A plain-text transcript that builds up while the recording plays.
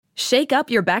Shake up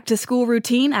your back-to-school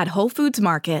routine at Whole Foods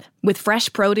Market with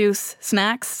fresh produce,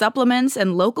 snacks, supplements,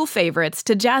 and local favorites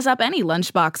to jazz up any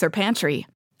lunchbox or pantry.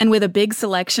 And with a big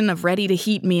selection of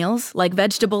ready-to-heat meals like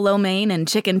vegetable lo mein and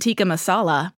chicken tikka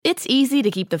masala, it's easy to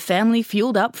keep the family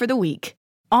fueled up for the week.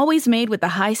 Always made with the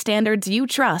high standards you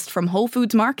trust from Whole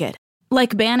Foods Market,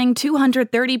 like banning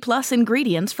 230-plus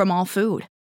ingredients from all food.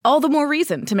 All the more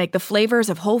reason to make the flavors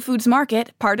of Whole Foods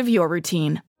Market part of your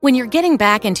routine. When you're getting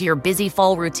back into your busy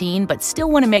fall routine but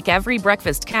still want to make every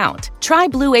breakfast count, try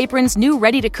Blue Apron's new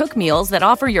ready-to-cook meals that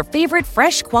offer your favorite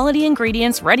fresh, quality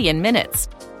ingredients ready in minutes.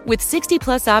 With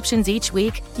 60-plus options each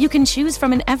week, you can choose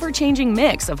from an ever-changing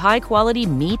mix of high-quality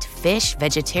meat, fish,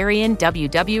 vegetarian,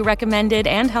 WW recommended,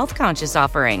 and health-conscious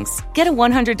offerings. Get a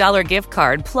 $100 gift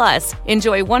card, plus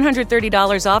enjoy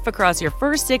 $130 off across your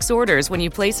first 6 orders when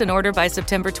you place an order by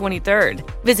September 23rd.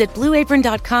 Visit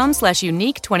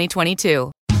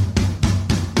blueapron.com/unique2022.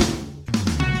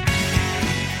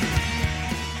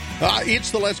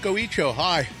 It's the Let's Go Eat Show.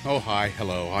 Hi. Oh, hi.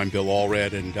 Hello. I'm Bill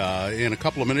Allred, and in a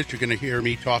couple of minutes, you're going to hear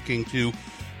me talking to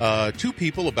 2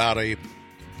 people about a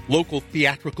local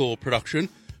theatrical production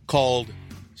called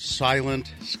Scilent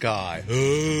Sky.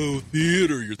 Oh,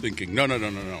 theater, you're thinking. No.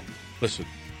 Listen,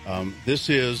 this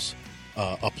is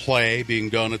a play being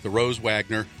done at the Rose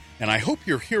Wagnor, and I hope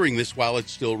you're hearing this while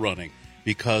it's still running,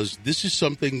 because this is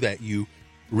something that you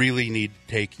really need to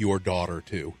take your daughter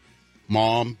to.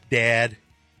 Mom, Dad,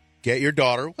 get your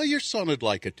daughter. Well, your son would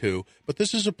like it too. But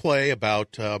this is a play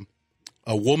about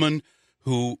a woman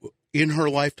who, in her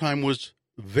lifetime, was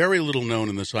very little known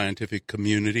in the scientific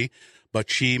community, but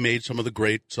she made some of the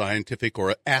great scientific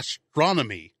or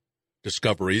astronomy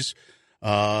discoveries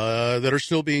that are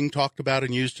still being talked about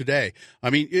and used today. I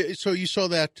mean, so you saw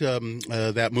that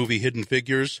that movie Hidden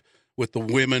Figures with the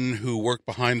women who worked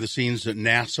behind the scenes at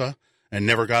NASA and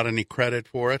never got any credit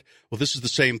for it. Well, this is the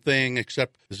same thing,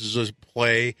 except this is a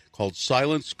play called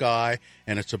Scilent Sky,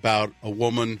 and it's about a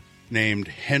woman named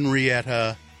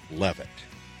Hennrietta Leavitt,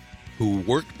 who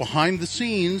worked behind the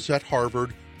scenes at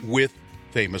Harvard with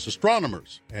famous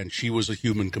astronomers. And she was a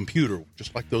human computer,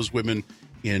 just like those women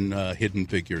in Hidden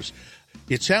Figures.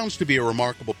 It sounds to be a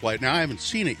remarkable play. Now, I haven't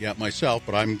seen it yet myself,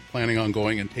 but I'm planning on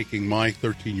going and taking my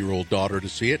 13-year-old daughter to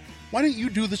see it. Why don't you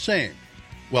do the same?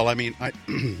 Well, I mean,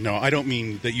 no, I don't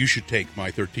mean that you should take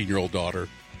my 13-year-old daughter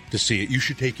to see it. You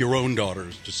should take your own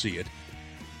daughters to see it.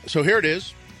 So here it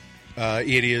is.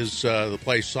 It is the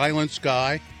play Scilent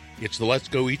Sky. It's the Let's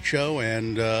Go Eat Show,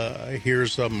 and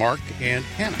here's Mark and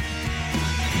Hannah.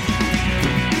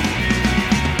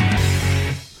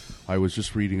 I was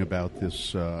just reading about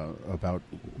this, about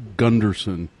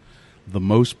Gunderson, the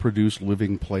most produced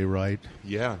living playwright.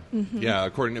 Yeah. Mm-hmm. Yeah,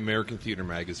 according to American Theater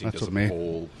Magazine, does a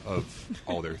poll of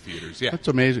all their theaters. Yeah. That's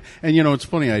amazing. And, you know, it's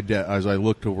funny, as I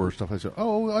looked over stuff, I said,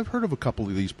 oh, I've heard of a couple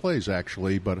of these plays,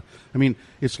 actually. But, I mean,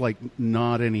 it's like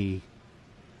not any,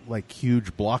 like,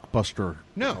 huge blockbuster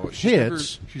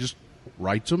hits. She just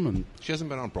writes them. And she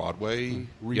hasn't been on Broadway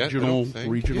regional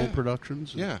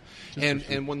productions. Yeah.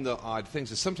 And one of the odd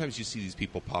things is sometimes you see these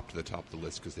people pop to the top of the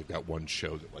list because they've got one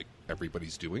show that, like,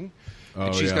 everybody's doing.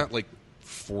 And she's got, like,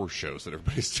 4 shows that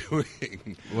everybody's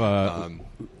doing.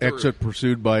 Exit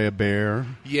Pursued by a Bear.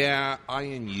 Yeah,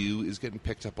 INU is getting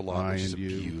picked up a lot, which is a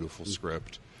beautiful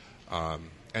script.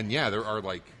 And, yeah, there are,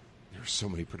 like, there's so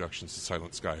many productions of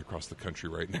Scilent Sky across the country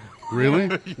right now. Really?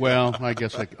 Yeah. Well, I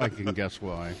guess I can guess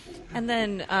why. And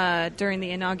then during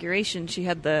the inauguration, she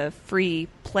had the free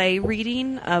play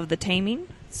reading of The Taming.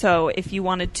 So if you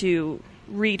wanted to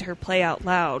read her play out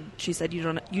loud, she said you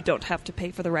don't have to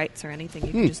pay for the rights or anything.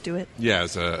 You can just do it. Yeah,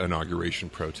 as an inauguration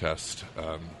protest.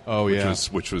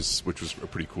 Which was a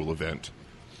pretty cool event.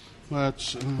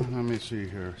 Let me see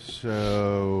here.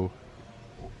 So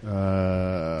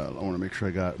I want to make sure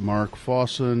I got Mark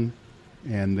Fawson,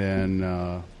 and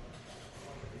then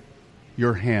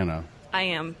you're Hannah. I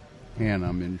am.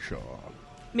 Hannah Minshaw.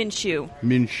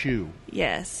 Minshew.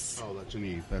 Yes. Oh, that's an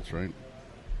E. That's right.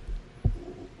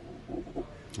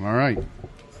 All right.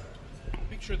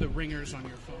 Make sure the ringers on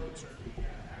your phones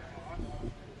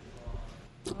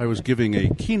are... I was giving a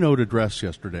keynote address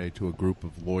yesterday to a group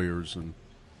of lawyers and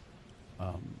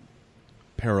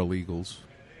paralegals,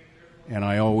 and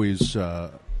I always,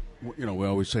 we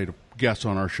always say to guests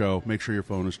on our show, make sure your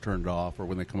phone is turned off, or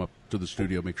when they come up to the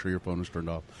studio, make sure your phone is turned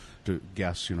off to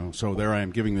guests, So there I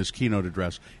am giving this keynote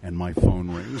address, and my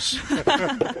phone rings.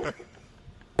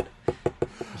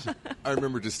 I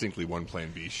remember distinctly one Plan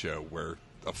B show where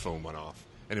a phone went off,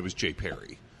 and it was Jay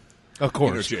Perry. Of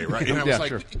course. Jay, right? And I was like,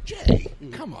 sure. Jay,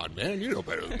 come on, man. You know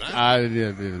better than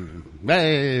that.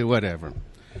 Hey, whatever.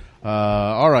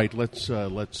 All right, let's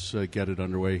get it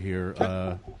underway here.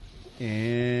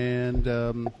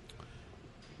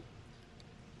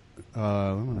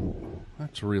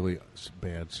 That's really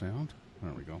bad sound.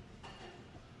 There we go.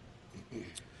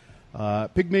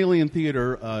 Pygmalion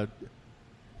Theatre,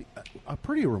 a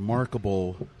pretty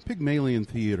remarkable. Pygmalion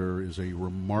Theatre is a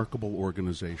remarkable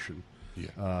organization.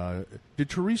 Yeah. Did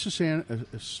Teresa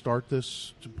start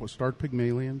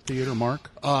Pygmalion Theatre, Mark?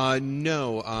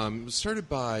 No. It was started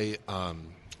by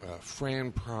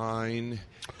Fran Prine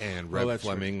and Rev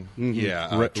Fleming. Right. Mm-hmm.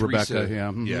 Yeah, Teresa, Rebecca.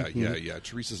 Yeah. Mm-hmm. Yeah.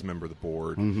 Teresa's a member of the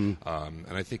board, mm-hmm.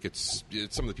 And I think it's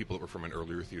some of the people that were from an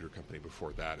earlier theater company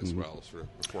before that as well, sort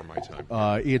of before my time.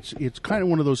 It's kind of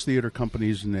one of those theater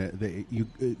companies, and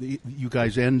you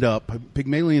guys end up.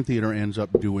 Pygmalion Theatre ends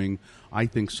up doing, I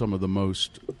think, some of the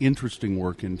most interesting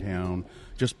work in town,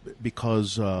 just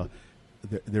because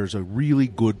there's a really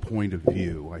good point of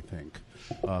view, I think.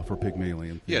 For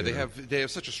Pygmalion Theatre. Yeah, they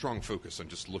have such a strong focus on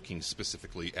just looking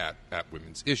specifically at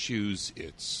women's issues.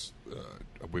 It's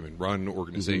a women-run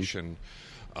organization.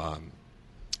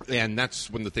 Mm-hmm. And that's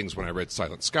one of the things when I read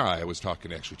Scilent Sky, I was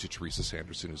talking actually to Teresa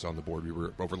Sanderson, who's on the board. We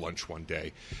were over lunch one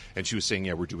day, and she was saying,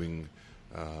 we're doing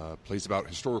plays about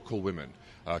historical women,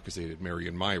 because they did Mary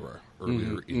and Myra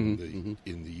earlier in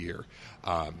the year.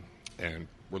 And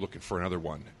we're looking for another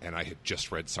one. And I had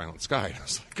just read Scilent Sky, and I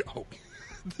was like,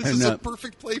 this is a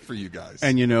perfect play for you guys.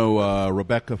 And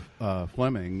Rebecca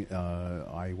Fleming,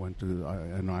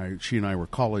 she and I were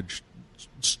college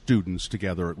students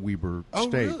together at Weber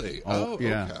State. Really?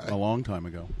 Yeah, okay. A long time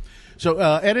ago. So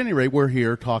at any rate, we're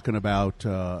here talking about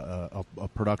a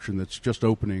production that's just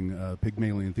opening.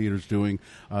 Pygmalion Theatre's doing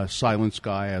Scilent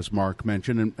Sky, as Mark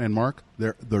mentioned. And Mark,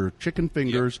 there are chicken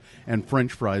fingers and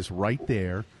French fries right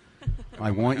there. I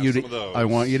want you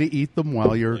to eat them while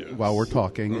we're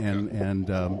talking, okay. and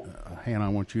Hannah, I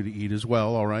want you to eat as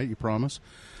well. All right, you promise?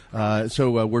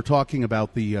 So we're talking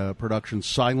about the production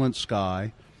Scilent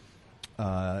Sky,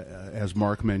 as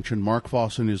Mark mentioned. Mark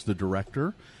Fossen is the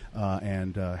director,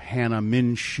 and Hannah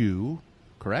Min-Shu,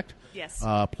 correct? Yes.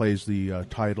 Plays the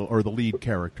title or the lead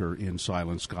character in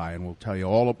Scilent Sky, and we'll tell you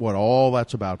all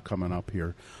that's about coming up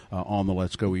here on the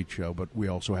Let's Go Eat show. But we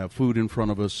also have food in front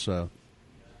of us.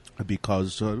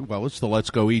 Because it's the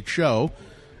Let's Go Eat show,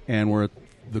 and we're at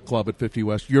the club at 50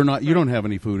 West. You don't have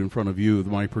any food in front of you.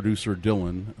 My producer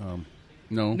Dylan,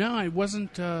 no. No, I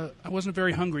wasn't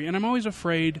very hungry, and I'm always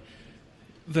afraid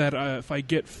that if I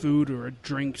get food or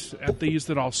drinks at these,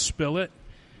 that I'll spill it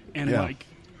and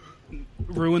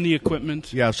ruin the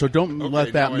equipment. Yeah, so don't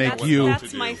let that make you.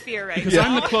 That's my fear, right? Because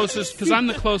I'm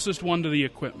the closest one to the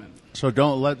equipment. So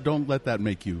don't let that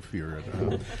make you fear it.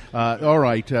 All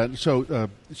right. So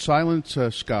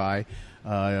Scilent Sky,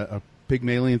 a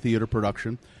Pygmalion Theatre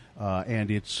production, and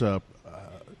it's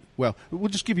we'll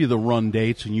just give you the run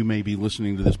dates, and you may be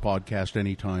listening to this podcast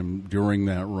anytime during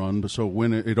that run. So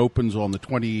when it opens on the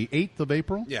 28th of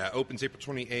April? Yeah, it opens April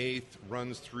 28th,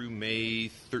 runs through May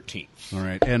 13th. All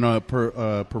right. And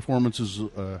performances,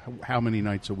 how many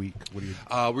nights a week? What do you?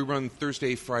 We run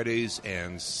Thursday, Fridays,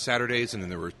 and Saturdays, and then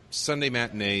there were Sunday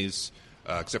matinees,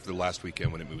 except for the last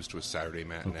weekend when it moves to a Saturday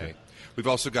matinee. Okay. We've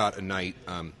also got a night...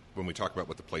 when we talk about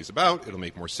what the play's about, it'll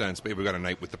make more sense. But we've got a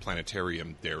night with the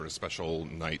planetarium there, a special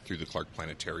night through the Clark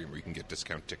Planetarium where you can get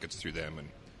discount tickets through them and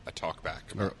a talk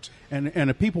back about. And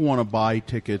if people want to buy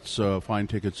tickets, find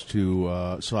tickets to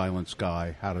Scilent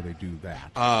Sky, how do they do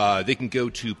that? They can go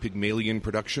to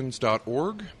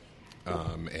pygmalionproductions.org,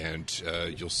 and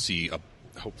you'll see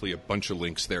hopefully a bunch of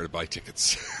links there to buy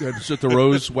tickets. It's at the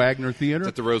Rose Wagnor Theatre? It's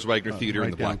at the Rose Wagnor Theatre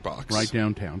in the Black Box. Right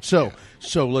downtown. So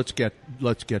let's get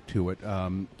to it.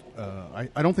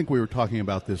 I don't think we were talking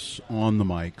about this on the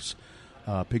mics.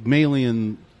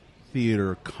 Pygmalion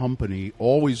Theatre Company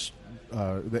always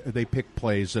they pick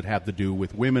plays that have to do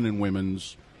with women and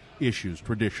women's issues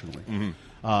traditionally. Mm-hmm.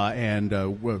 And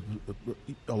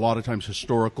a lot of times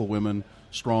historical women,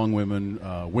 strong women,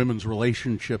 women's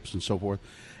relationships and so forth.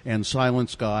 And Scilent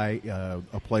Sky,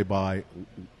 a play by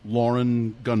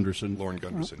Lauren Gunderson.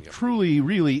 Yeah. Truly,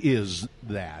 really is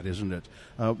that, isn't it?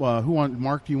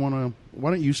 Mark, why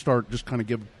don't you start, just kind of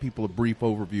give people a brief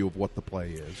overview of what the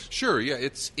play is? Sure, yeah.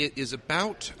 It is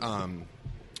about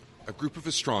a group of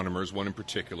astronomers, one in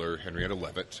particular, Hennrietta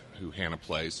Leavitt, who Hannah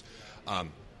plays,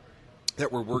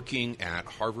 that were working at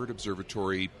Harvard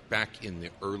Observatory back in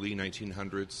the early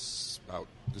 1900s.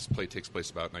 This play takes place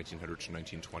about 1900 to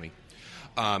 1920.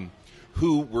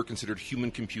 Who were considered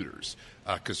human computers,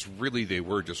 because really they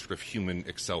were just sort of human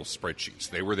Excel spreadsheets.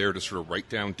 They were there to sort of write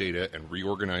down data and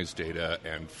reorganize data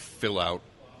and fill out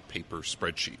paper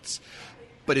spreadsheets.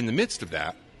 But in the midst of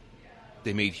that,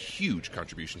 they made huge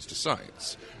contributions to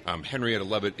science. Hennrietta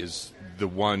Leavitt is the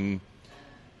one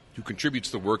who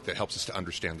contributes the work that helps us to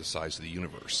understand the size of the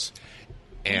universe.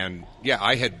 And yeah,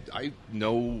 I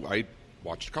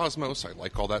watched Cosmos. I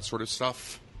like all that sort of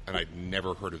stuff, and I'd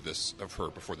never heard of her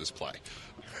before this play.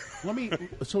 Let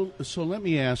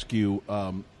me ask you.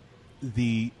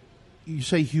 You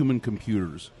say human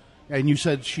computers, and you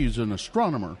said she's an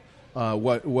astronomer.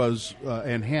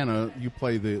 And Hannah, you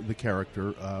play the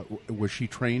character. Was she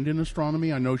trained in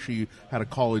astronomy? I know she had a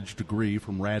college degree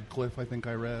from Radcliffe, I think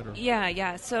I read. Or...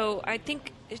 Yeah. So I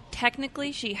think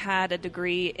technically she had a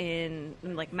degree in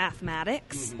like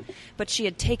mathematics, but she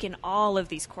had taken all of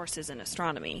these courses in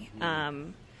astronomy.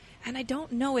 And I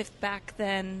don't know if back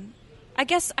then, I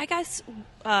guess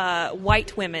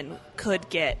white women could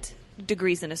get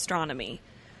degrees in astronomy,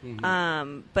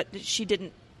 but she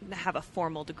didn't have a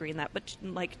formal degree in that, but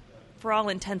like for all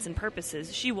intents and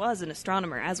purposes, she was an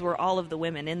astronomer, as were all of the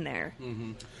women in there.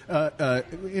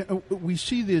 We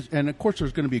see this, and of course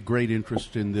there's going to be great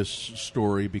interest in this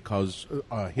story because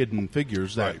Hidden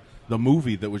Figures, the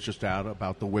movie that was just out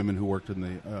about the women who worked in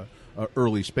the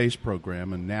early space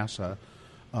program in NASA,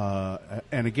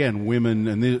 and again, women,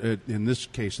 and in this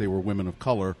case they were women of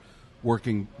color,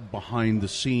 working behind the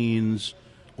scenes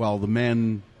while the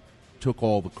men took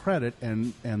all the credit,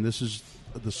 and this is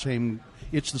the same.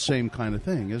 It's the same kind of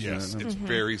thing, isn't it? Yes, it's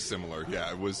very similar.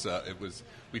 Yeah, it was.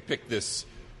 We picked this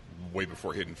way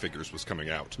before Hidden Figures was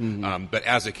coming out, but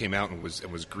as it came out and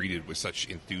was greeted with such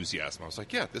enthusiasm, I was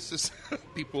like, yeah, this is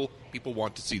people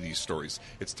want to see these stories.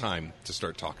 It's time to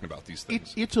start talking about these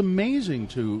things. It's amazing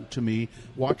to me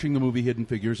watching the movie Hidden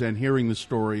Figures and hearing the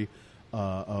story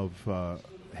of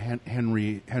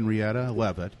Hennrietta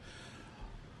Leavitt.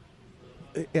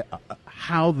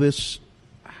 How this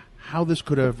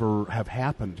could ever have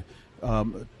happened.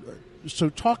 So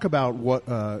talk about what,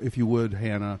 if you would,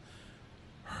 Hannah,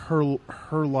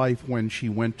 her life when she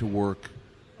went to work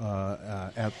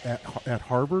at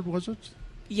Harvard, was it?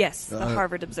 Yes, the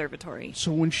Harvard Observatory.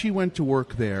 So when she went to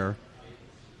work there,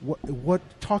 what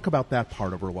talk about that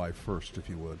part of her life first, if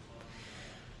you would.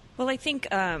 Well, I think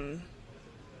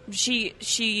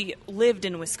she lived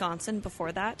in Wisconsin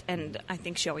before that, and I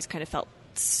think she always kind of felt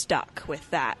stuck with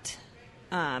that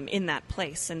in that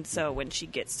place. And so when she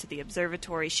gets to the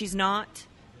observatory, she's not...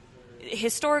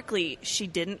 Historically, she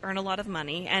didn't earn a lot of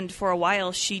money, and for a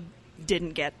while she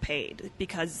didn't get paid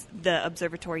because the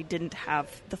observatory didn't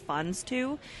have the funds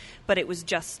to, but it was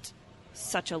just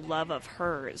such a love of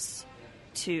hers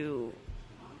to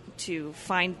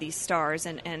find these stars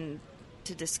and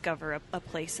to discover a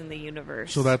place in the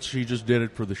universe. So she just did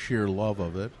it for the sheer love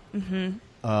of it.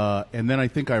 And then I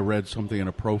think I read something in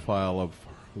a profile of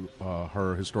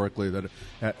her historically that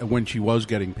when she was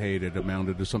getting paid, it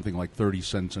amounted to something like 30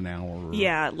 cents an hour.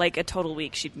 Yeah, like a total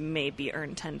week, she'd maybe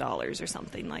earn $10 or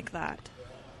something like that.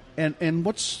 And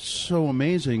what's so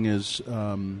amazing is,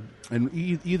 and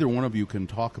either one of you can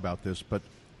talk about this, but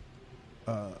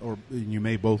or you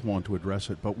may both want to address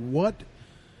it, but what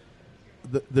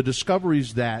the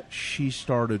discoveries that she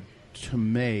started to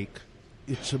make,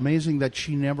 it's amazing that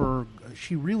she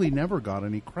really never got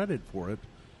any credit for it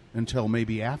until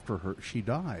maybe after she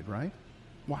died, right?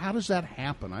 Well, how does that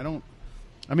happen?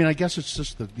 I guess it's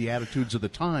just the attitudes of the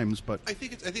times, but I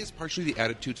think it's partially the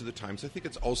attitudes of the times. I think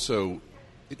it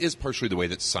is partially the way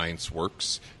that science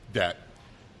works, that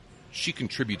she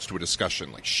contributes to a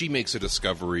discussion. Like, she makes a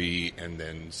discovery, and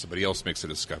then somebody else makes a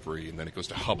discovery, and then it goes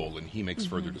to Hubble, and he makes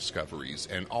further discoveries,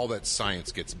 and all that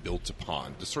science gets built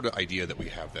upon. The sort of idea that we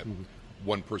have that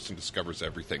one person discovers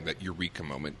everything, that eureka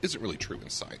moment, isn't really true in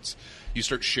science. You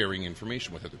start sharing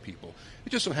information with other people. It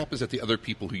just so happens that the other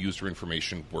people who used her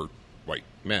information were white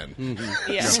men.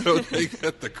 Yeah. So they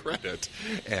get the credit.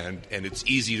 And it's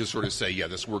easy to sort of say, yeah,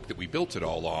 this work that we built it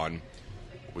all on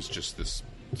was just this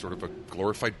sort of a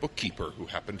glorified bookkeeper who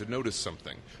happened to notice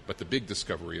something. But the big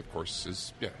discovery, of course,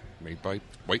 is made by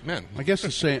white men. I guess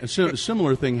a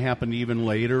similar thing happened even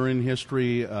later in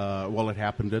history. It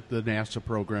happened at the NASA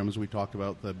program, as we talked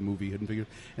about, the movie Hidden Figures.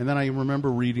 And then I remember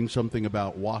reading something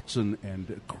about Watson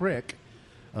and Crick,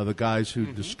 the guys who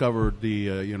discovered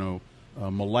the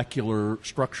molecular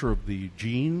structure of the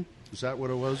gene. Is that what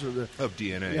it was? Of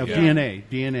DNA. Of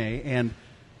DNA.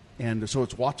 And so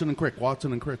it's Watson and Crick,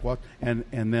 and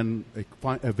then it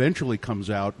eventually comes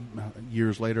out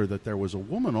years later that there was a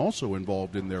woman also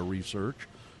involved in their research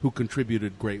who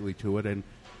contributed greatly to it, and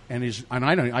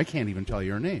I can't even tell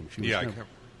you her name. I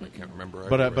can't remember.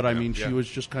 But I mean, she was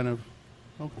just kind of,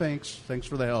 thanks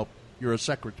for the help. You're a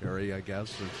secretary, I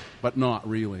guess, but not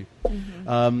really.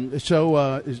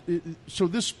 So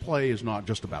this play is not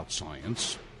just about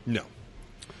science. No.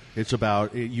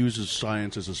 It uses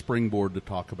science as a springboard to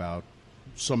talk about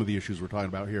some of the issues we're talking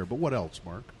about here. But what else,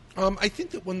 Mark? I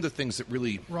think that one of the things that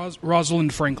really...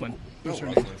 Rosalind Franklin.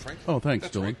 Rosalind Franklin. Oh, thanks,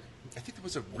 That's Dylan. right. I think there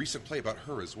was a recent play about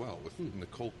her as well with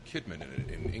Nicole Kidman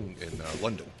in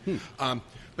London.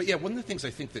 But yeah, one of the things I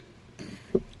think that...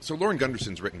 So Lauren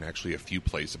Gunderson's written actually a few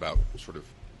plays about sort of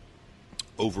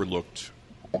overlooked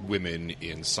women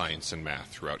in science and math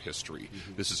throughout history.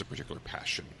 This is a particular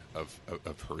passion of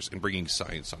hers, and bringing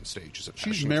science on stage is a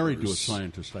passion. She's married of to hers. a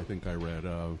scientist, I think I read.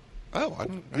 I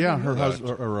didn't know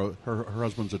that. Her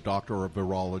husband's a doctor or a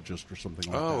virologist or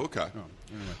something like that. Oh, okay.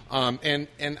 Anyway.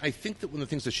 And I think that one of the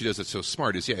things that she does that's so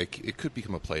smart is, it could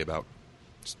become a play about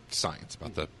science,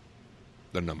 about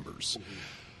the numbers.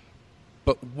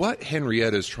 But what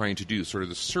Hennrietta is trying to do, sort of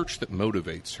the search that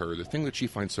motivates her, the thing that she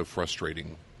finds so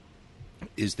frustrating,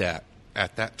 is that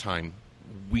at that time,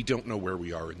 we don't know where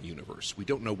we are in the universe. We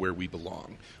don't know where we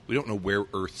belong. We don't know where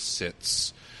Earth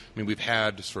sits. I mean, we've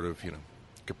had sort of,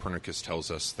 Copernicus tells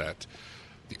us that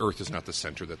the Earth is not the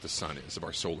center, that the sun is of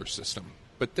our solar system.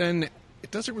 But then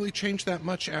it doesn't really change that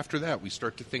much after that. We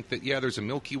start to think that, there's a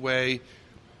Milky Way.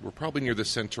 We're probably near the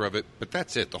center of it, but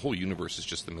that's it. The whole universe is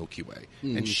just the Milky Way.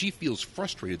 And she feels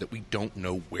frustrated that we don't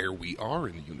know where we are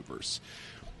in the universe.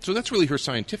 So that's really her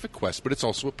scientific quest, but it's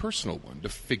also a personal one to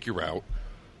figure out,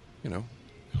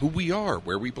 who we are,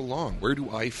 where we belong. Where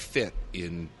do I fit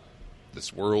in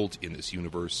this world, in this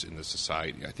universe, in this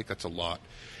society? I think that's a lot.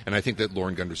 And I think that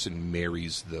Lauren Gunderson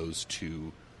marries those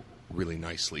two really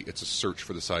nicely. It's a search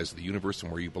for the size of the universe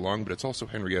and where you belong, but it's also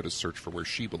Henrietta's search for where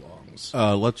she belongs.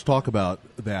 Let's talk about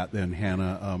that then,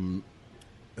 Hannah.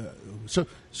 So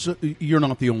you're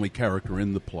not the only character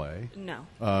in the play. No.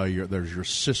 There's your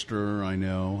sister, I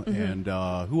know, and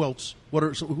who else?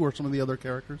 Who are some of the other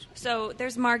characters? So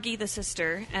there's Margie, the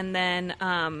sister, and then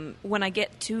when I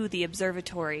get to the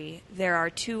observatory, there are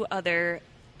two other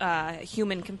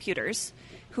human computers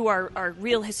who are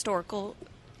real historical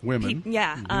women.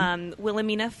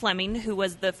 Wilhelmina Fleming, who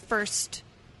was the first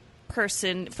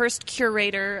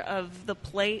curator of the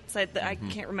plates. I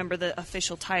can't remember the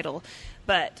official title,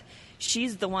 but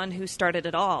she's the one who started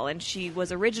it all, and she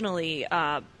was originally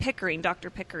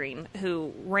Dr. Pickering,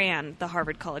 who ran the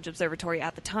Harvard College Observatory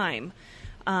at the time.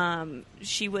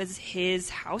 She was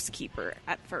his housekeeper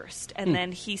at first, and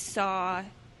then he just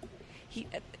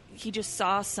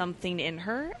saw something in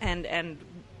her, and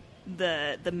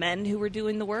the men who were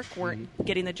doing the work weren't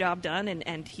getting the job done,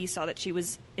 and he saw that she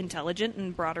was intelligent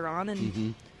and brought her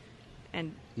on,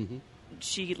 and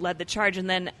she led the charge. And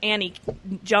then Annie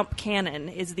Jump Cannon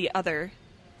is the other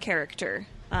character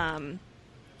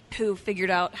who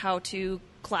figured out how to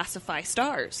classify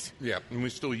stars. Yeah, and we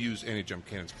still use Annie Jump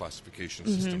Cannon's classification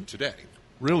system today.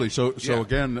 Really? So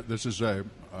again, this is a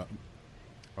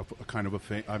kind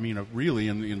of really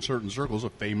in certain circles,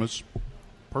 a famous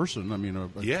person. I mean,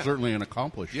 certainly an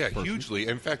accomplished person. Hugely.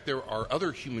 In fact, there are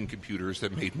other human computers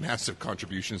that made massive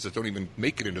contributions that don't even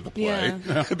make it into the play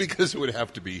because it would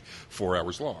have to be 4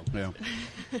 hours long. Yeah.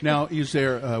 Now, is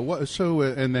there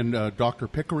and then Dr.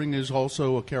 Pickering is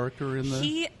also a character in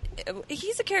the...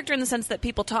 He's a character in the sense that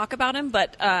people talk about him,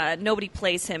 but nobody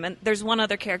plays him. And there's one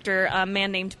other character, a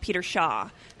man named Peter Shaw,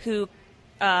 who...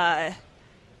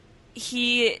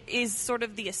 he is sort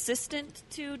of the assistant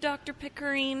to Dr.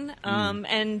 Pickering,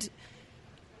 and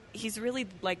he's really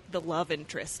like the love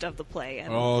interest of the play.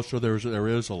 And so there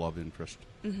is a love interest.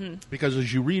 Because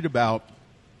as you read about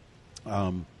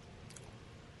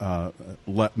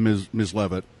Ms.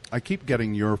 Leavitt, I keep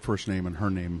getting your first name and her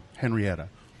name, Hennrietta.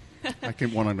 I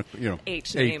keep wanting to,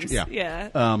 H names. Yeah.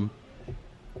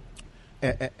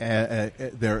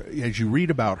 There, as you read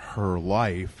about her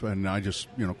life, and I just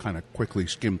kind of quickly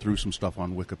skimmed through some stuff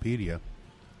on Wikipedia.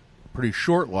 A pretty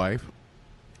short life,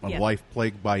 a life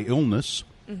plagued by illness,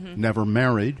 never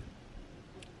married.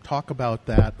 Talk about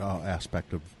that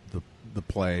aspect of the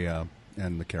play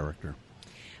and the character.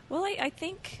 Well, I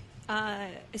think,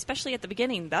 especially at the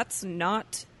beginning, that's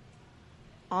not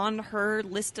on her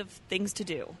list of things to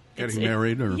do. Getting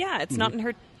married, or it's not in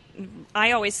her.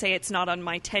 I always say it's not on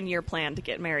my 10-year plan to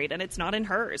get married, and it's not in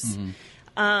hers.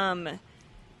 And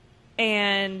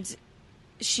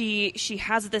she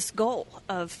has this goal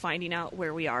of finding out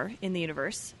where we are in the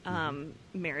universe.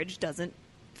 Marriage doesn't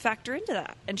factor into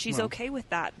that, and she's okay with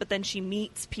that. But then she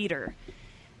meets Peter,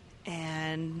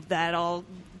 and that all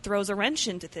throws a wrench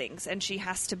into things, and she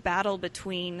has to battle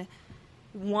between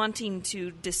wanting to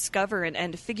discover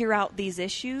and figure out these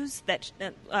issues that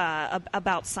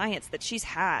about science that she's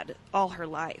had all her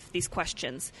life, these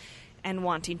questions, and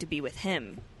wanting to be with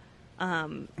him.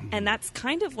 And that's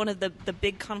kind of one of the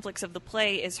big conflicts of the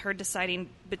play, is her deciding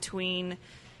between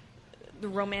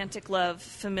romantic love,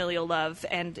 familial love,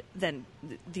 and then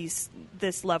this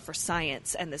love for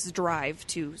science and this drive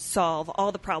to solve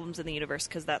all the problems in the universe,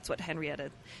 because that's what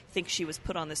Hennrietta thinks she was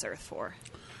put on this earth for.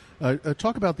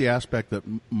 Talk about the aspect that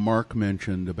Mark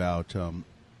mentioned about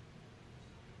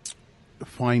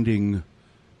finding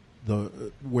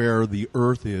where the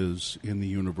Earth is in the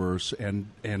universe, and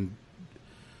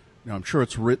now I'm sure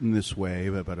it's written this way,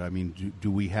 but I mean, do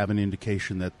we have an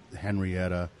indication that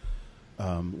Hennrietta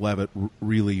Leavitt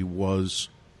really was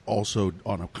also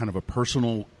on a kind of a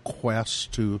personal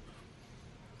quest to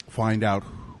find out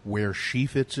where she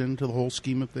fits into the whole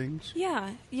scheme of things?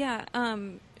 Yeah.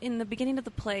 In the beginning of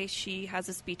the play, she has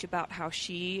a speech about how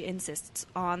she insists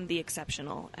on the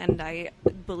exceptional, and I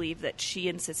believe that she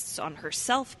insists on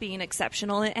herself being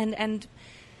exceptional and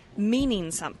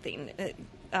meaning something.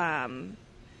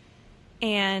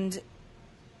 And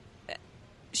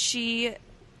she,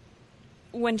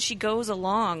 when she goes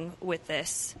along with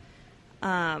this,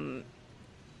 the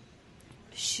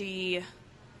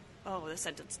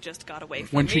sentence just got away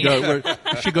from me. When she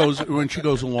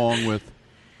goes along with.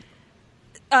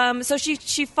 So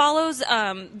she follows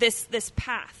this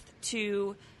path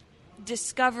to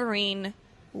discovering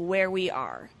where we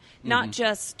are, not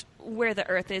just where the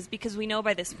Earth is, because we know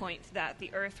by this point that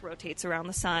the Earth rotates around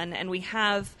the sun, and we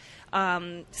have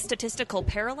statistical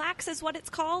parallax is what it's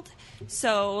called.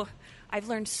 So I've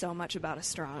learned so much about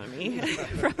astronomy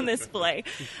from this play,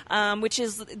 which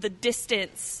is the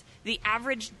distance, the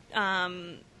average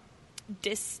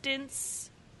distance.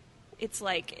 It's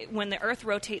like when the Earth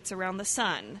rotates around the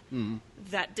sun,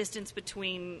 that distance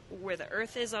between where the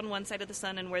Earth is on one side of the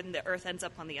sun and where the Earth ends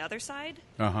up on the other side,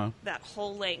 that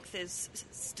whole length is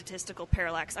statistical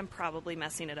parallax. I'm probably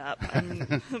messing it up.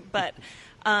 But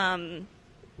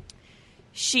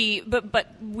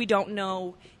we don't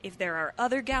know if there are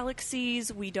other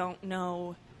galaxies. We don't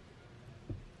know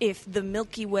if the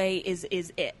Milky Way is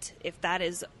it, if that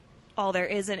is all there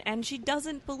is. And she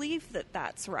doesn't believe that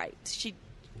that's right.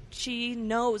 She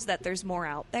knows that there's more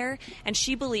out there, and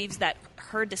she believes that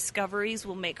her discoveries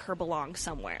will make her belong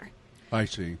somewhere. I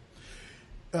see.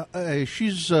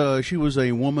 She was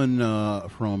a woman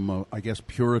from, I guess,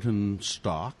 Puritan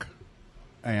stock,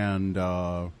 and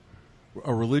a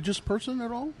religious person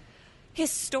at all?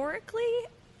 Historically,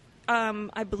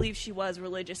 I believe she was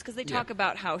religious, because they talk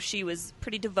about how she was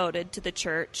pretty devoted to the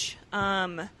church.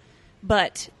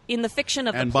 But in the fiction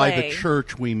of the play... And by the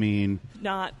church, we mean...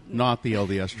 Not the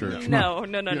LDS church. No.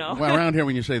 Well, around here,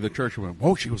 when you say the church, we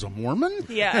went, she was a Mormon?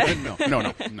 Yeah.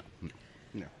 No.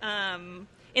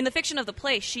 In the fiction of the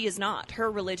play, she is not. Her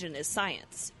religion is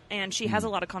science. And she has a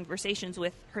lot of conversations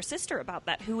with her sister about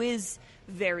that, who is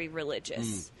very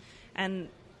religious. And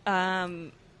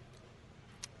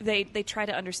they try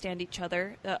to understand each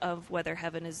other of whether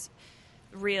heaven is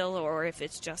real or if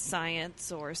it's just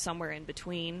science or somewhere in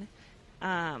between.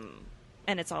 And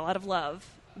it's all out of love.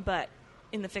 But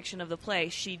in the fiction of the play,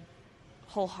 she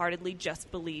wholeheartedly just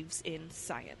believes in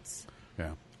science.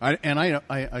 Yeah. I'm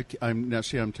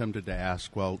tempted to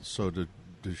ask, well, so does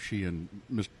she and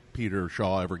Miss Peter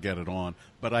Shaw ever get it on?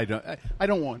 But I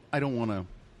don't want to.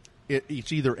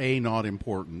 It's either A, not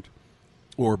important,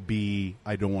 or B,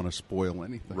 I don't want to spoil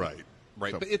anything. Right.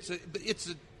 So. But it's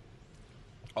a.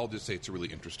 I'll just say it's a really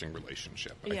interesting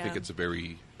relationship. Yeah. I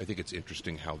think it's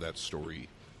interesting how that story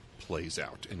plays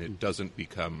out, and it doesn't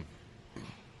become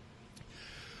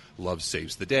love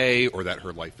saves the day, or that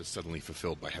her life is suddenly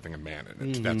fulfilled by having a man in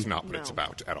it. That's not what it's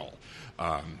about at all.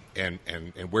 And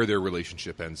where their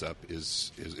relationship ends up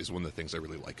is one of the things I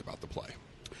really like about the play.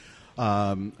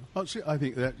 I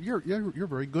think that you're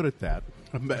very good at that.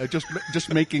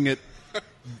 Just making it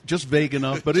just vague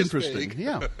enough, but interesting. Vague.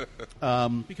 Yeah.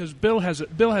 Because Bill has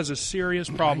a serious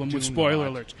problem with spoiler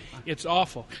alerts. It's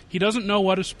awful. He doesn't know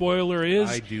what a spoiler is.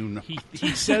 I do not.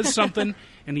 He says something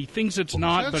and he thinks it's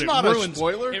not, but not it ruins a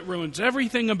spoiler. It ruins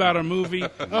everything about a movie.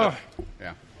 Oh.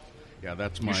 Yeah,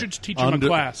 that's my. You should teach him a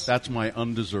class. That's my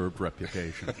undeserved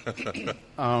reputation.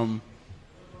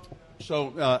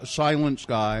 Scilent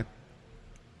Sky.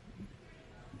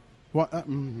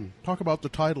 Talk about the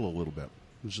title a little bit.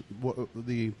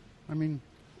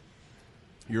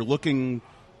 You're looking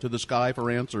to the sky for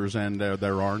answers, and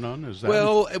there are none. Is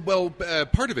that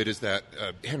part of it is that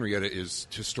Hennrietta is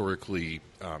historically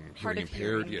hearing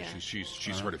impaired. Hearing,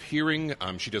 She's hard of hearing.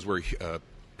 She does wear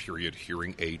period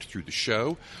hearing aid through the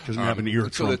show. Doesn't have an ear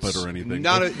trumpet or anything.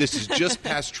 This is just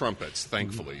past trumpets,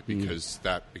 thankfully, because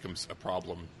that becomes a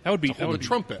problem. That would be a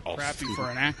trumpet. Crappy for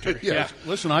an actor. Yeah.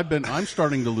 Listen, I'm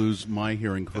starting to lose my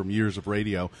hearing from years of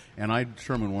radio, and I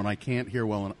determine when I can't hear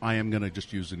well, and I am going to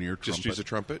just use an ear trumpet. Just use a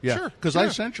trumpet? Yeah, Sure. because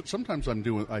sometimes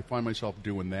I find myself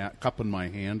doing that, cupping my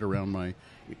hand around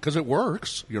because it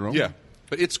works, Yeah,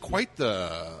 but it's quite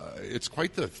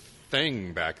the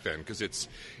thing back then, because it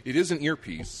is an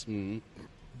earpiece,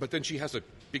 but then she has a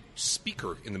big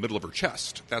speaker in the middle of her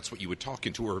chest. That's what you would talk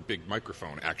into, her big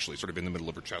microphone, actually, sort of in the middle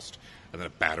of her chest, and then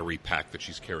a battery pack that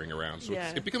she's carrying around. So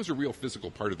it becomes a real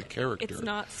physical part of the character. It's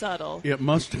not subtle. It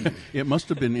must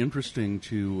have been interesting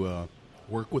to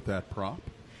work with that prop.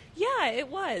 Yeah, it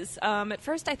was. At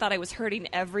first, I thought I was hurting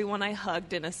everyone I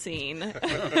hugged in a scene.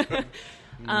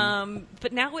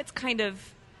 But now it's kind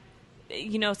of,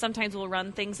 sometimes we'll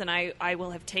run things and I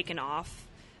will have taken off.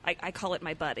 I call it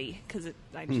my buddy because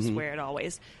I just wear it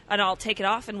always. And I'll take it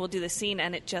off and we'll do the scene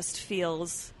and it just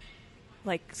feels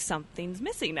like something's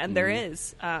missing. And there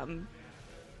is.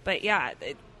 But yeah,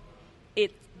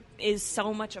 it is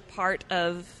so much a part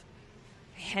of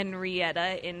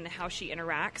Hennrietta in how she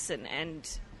interacts and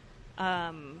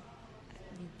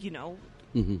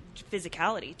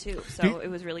physicality too. So it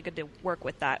was really good to work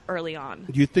with that early on.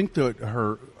 Do you think that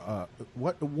her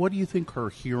what do you think her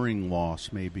hearing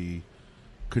loss maybe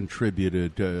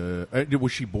contributed?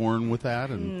 Was she born with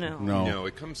that? No.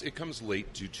 It comes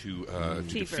late due to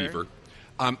fever.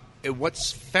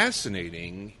 What's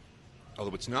fascinating,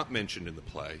 although it's not mentioned in the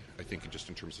play, I think just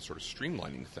in terms of sort of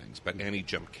streamlining things, but Annie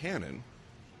Jump Cannon,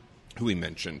 who we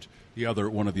mentioned,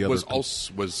 one of the other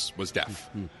was deaf.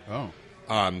 Oh.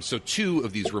 So two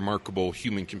of these remarkable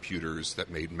human computers that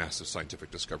made massive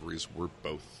scientific discoveries were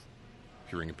both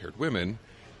hearing-impaired women,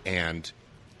 and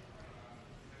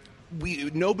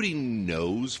nobody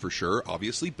knows for sure,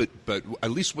 obviously, but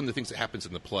at least one of the things that happens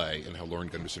in the play, and how Lauren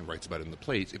Gunderson writes about it in the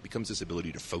play, it becomes this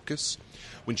ability to focus.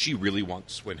 When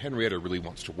Hennrietta really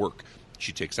wants to work,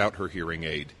 she takes out her hearing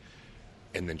aid,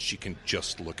 and then she can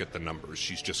just look at the numbers.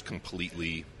 She's just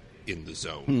completely in the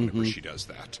zone whenever she does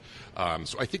that.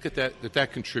 So I think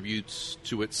that contributes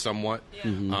to it somewhat.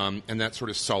 Yeah. And that sort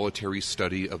of solitary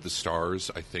study of the stars,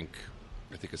 I think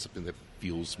is something that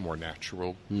feels more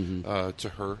natural to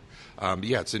her.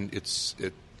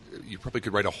 You probably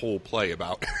could write a whole play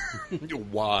about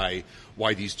why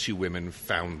these two women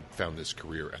found this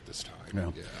career at this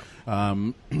time.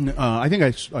 Yeah. I think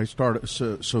I started.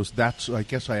 So that's. I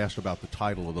guess I asked about the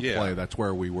title of the play. That's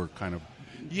where we were kind of.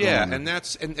 Yeah, and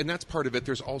that's part of it.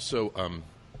 There's also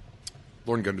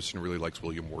Lauren Gunderson really likes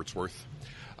William Wordsworth,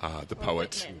 the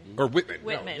poet, or Whitman.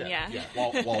 Whitman, yeah.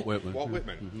 Walt Whitman. Walt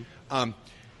Whitman.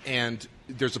 And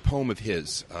there's a poem of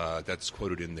his that's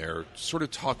quoted in there, sort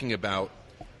of talking about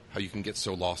how you can get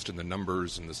so lost in the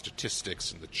numbers and the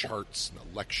statistics and the charts and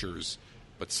the lectures,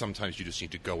 but sometimes you just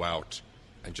need to go out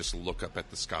and just look up at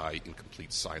the sky in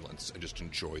complete silence and just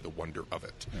enjoy the wonder of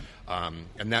it. Yeah.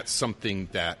 And that's something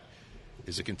that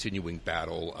is a continuing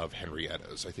battle of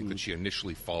Henrietta's. I think that she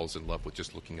initially falls in love with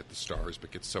just looking at the stars,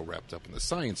 but gets so wrapped up in the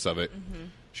science of it,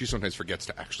 she sometimes forgets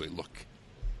to actually look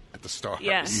at the stars.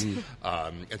 Yes.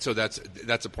 And so that's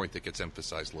a point that gets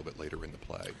emphasized a little bit later in the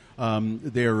play.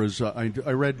 There is I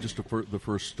read just the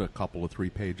first couple of 3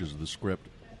 pages of the script,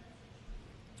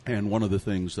 and one of the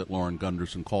things that Lauren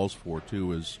Gunderson calls for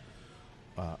too is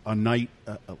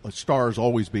a stars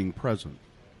always being present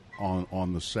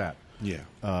on the set. Yeah.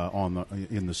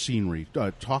 In the scenery.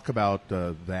 Talk about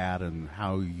that and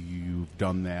how you've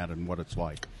done that and what it's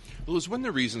like. Well, it was one of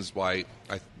the reasons why,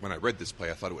 when I read this play,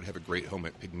 I thought it would have a great home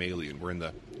at Pygmalion. We're in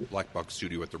the Black Box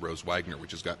Studio at the Rose Wagnor,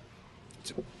 which it's a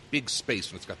big space,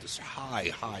 and it's got this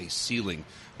high ceiling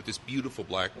with this beautiful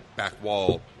black back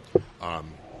wall that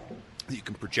you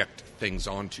can project things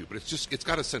onto. But it's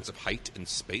got a sense of height and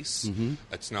space.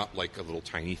 It's not like a little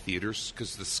tiny theater,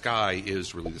 because the sky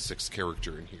is really the 6th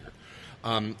character in here.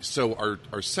 So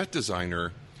our set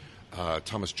designer,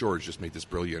 Thomas George, just made this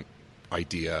brilliant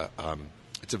idea.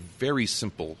 It's a very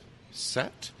simple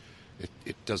set.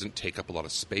 It doesn't take up a lot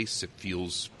of space. It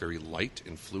feels very light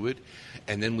and fluid.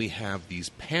 And then we have these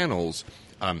panels.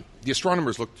 The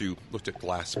astronomers looked at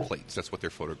glass plates. That's what their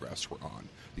photographs were on.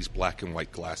 These black and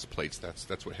white glass plates.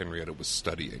 That's what Hennrietta was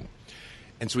studying.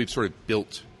 And so we've sort of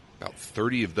built about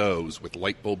 30 of those with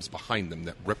light bulbs behind them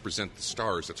that represent the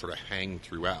stars that sort of hang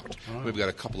throughout. Oh. We've got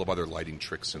a couple of other lighting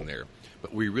tricks in there.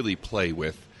 But we really play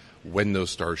with when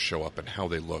those stars show up and how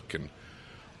they look. And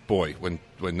boy, when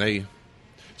they...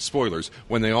 Spoilers,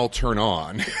 when they all turn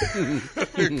on,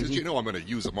 because I'm going to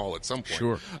use them all at some point.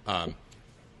 Sure.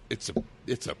 It's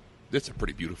a it's a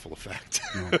pretty beautiful effect.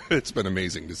 It's been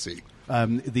amazing to see.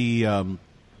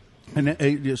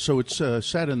 So it's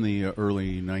set in the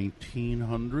early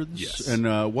 1900s. Yes.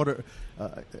 And what are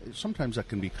sometimes that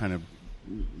can be kind of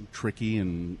tricky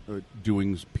and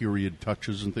doing period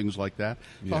touches and things like that.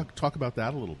 Yeah. Talk about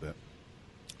that a little bit.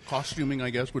 Costuming,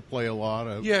 I guess, would play a lot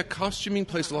of... Yeah, costuming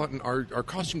plays a lot, and our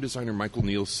costume designer, Michael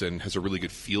Nielsen, has a really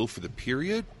good feel for the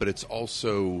period, but it's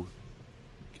also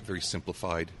very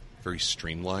simplified, very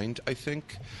streamlined, I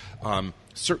think.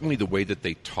 Certainly the way that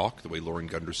they talk, the way Lauren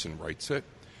Gunderson writes it,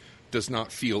 does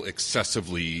not feel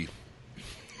excessively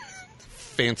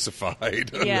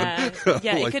fancified. Yeah, Like,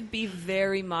 it could be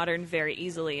very modern very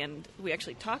easily, and we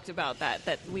actually talked about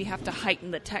that we have to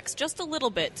heighten the text just a little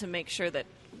bit to make sure that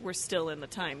we're still in the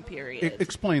time period.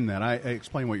 Explain that.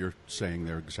 Explain what you're saying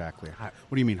there exactly. What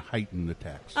do you mean heighten the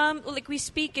text? Like we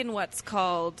speak in what's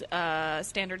called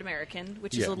Standard American,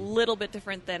 which is a little bit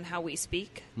different than how we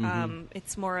speak. Mm-hmm.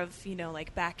 It's more of,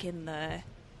 like back in the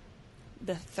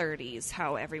 30s,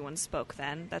 how everyone spoke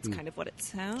then. That's kind of what it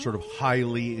sounds. Sort of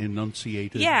highly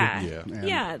enunciated.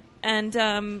 Yeah.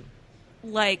 And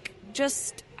like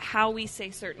just how we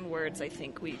say certain words, I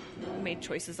think we made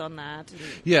choices on that.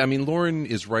 Yeah, I mean, Lauren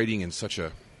is writing in such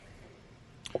a...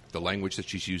 The language that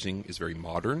she's using is very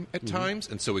modern at times,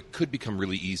 and so it could become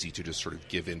really easy to just sort of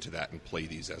give into that and play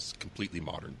these as completely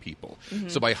modern people.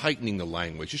 So by heightening the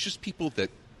language, it's just people that...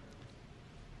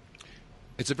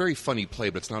 It's a very funny play,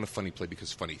 but it's not a funny play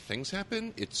because funny things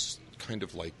happen. It's kind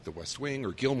of like The West Wing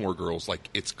or Gilmore Girls. Like,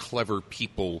 it's clever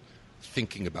people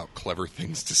thinking about clever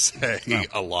things to say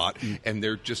a lot, and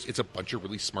it's a bunch of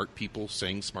really smart people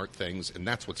saying smart things, and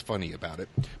that's what's funny about it.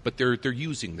 But they're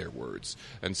using their words,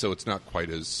 and so it's not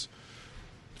quite as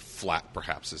flat,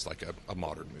 perhaps, as like a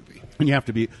modern movie. And you have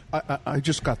to be... I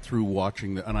just got through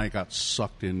watching, and I got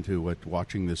sucked into it,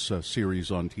 watching this series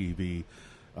on TV,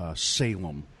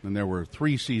 Salem. And there were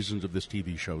 3 seasons of this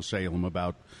TV show, Salem,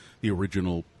 about the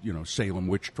original, Salem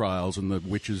witch trials and the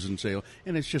witches in Salem.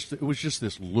 And it was just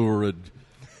this lurid,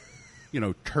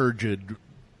 turgid,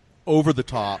 over the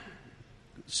top,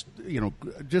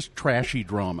 just trashy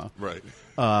drama. Right.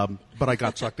 But I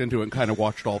got sucked into it and kind of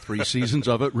watched all 3 seasons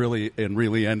of it, really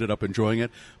ended up enjoying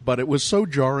it. But it was so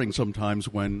jarring sometimes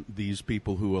when these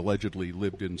people who allegedly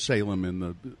lived in Salem in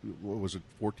the, what was it,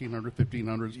 1400s,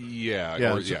 1500s?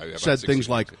 Yeah. Said things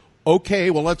like,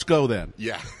 okay, well, let's go then.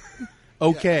 Yeah.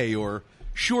 Okay, or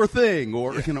sure thing,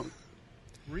 or,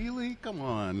 really? Come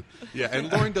on. Yeah,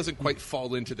 and Lauren doesn't quite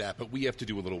fall into that, but we have to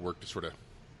do a little work to sort of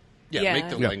make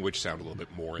the language sound a little bit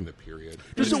more in the period.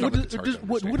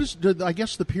 I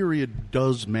guess the period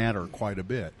does matter quite a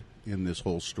bit in this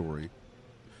whole story.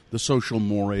 The social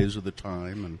mores of the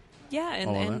time and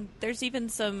and there's even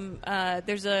some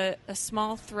there's a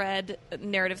small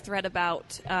narrative thread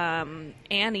about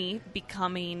Annie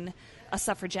becoming a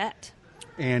suffragette.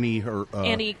 Annie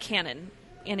Cannon.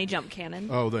 Annie Jump Cannon.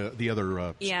 Oh, the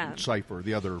other cipher,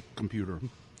 the other computer.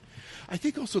 I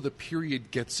think also the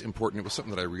period gets important. It was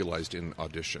something that I realized in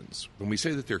auditions. When we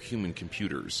say that they're human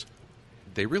computers,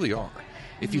 they really are.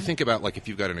 If you think about, like, if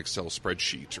you've got an Excel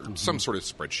spreadsheet or some sort of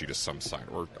spreadsheet of some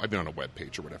sort, or I've been on a web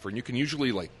page or whatever, and you can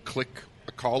usually, like, click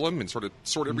a column and sort of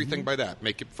sort everything by that.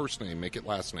 Make it first name, make it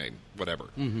last name, whatever.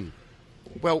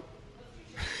 Well,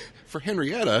 for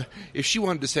Hennrietta, if she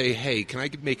wanted to say, hey, can I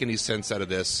make any sense out of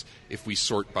this if we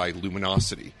sort by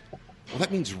luminosity? Well,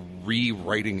 that means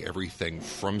rewriting everything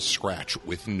from scratch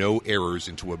with no errors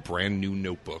into a brand new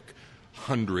notebook,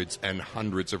 hundreds and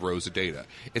hundreds of rows of data.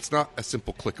 It's not a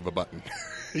simple click of a button.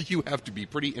 You have to be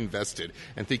pretty invested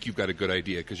and think you've got a good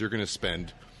idea because you're going to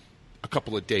spend a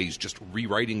couple of days just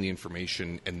rewriting the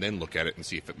information and then look at it and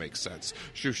see if it makes sense.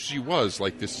 She was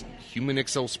like this human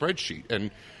Excel spreadsheet,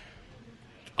 and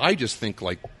I just think,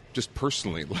 like, just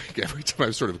personally, like every time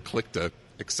I've sort of clicked a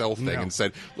Excel thing and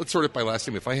said, let's sort it by last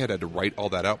name, if I had to write all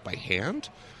that out by hand,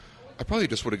 I probably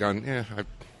just would have gone,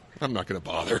 I'm not going to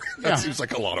bother. That seems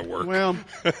like a lot of work. Well,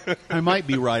 I might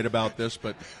be right about this,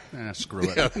 but screw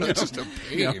it. Yeah, that's just a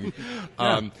pain.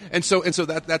 And so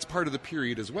that's part of the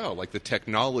period as well. Like, the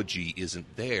technology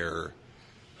isn't there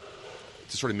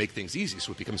to sort of make things easy,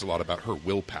 so it becomes a lot about her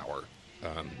willpower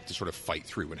to sort of fight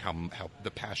through, and how the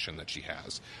passion that she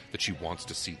has, that she wants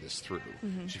to see this through.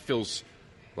 She feels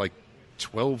like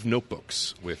 12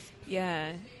 notebooks with...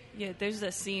 Yeah, there's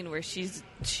a scene where she's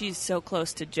so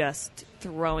close to just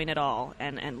throwing it all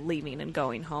and leaving and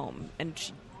going home, and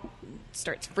she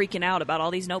starts freaking out about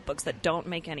all these notebooks that don't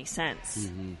make any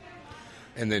sense.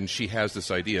 And then she has this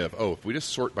idea of, if we just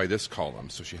sort by this column,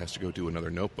 so she has to go do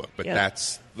another notebook. But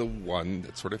that's the one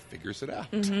that sort of figures it out.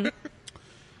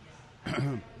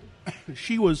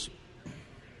 She was...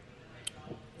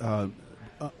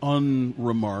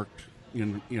 unremarked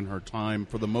in her time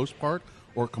for the most part,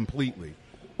 or completely?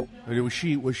 Was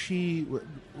she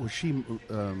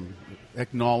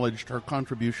acknowledged, her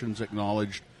contributions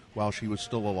acknowledged while she was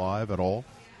still alive at all?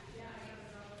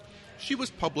 She was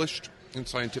published in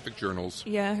scientific journals.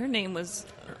 Yeah, her name was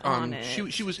on it.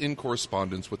 She was in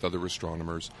correspondence with other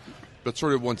astronomers. But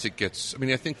sort of once it gets... I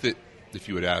mean, I think that if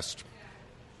you had asked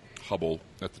Hubble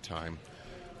at the time...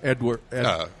 Edwin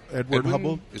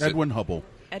Hubble? Edwin Hubble.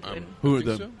 Edwin.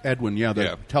 Edwin,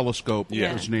 the telescope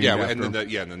was named after him.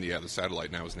 And then the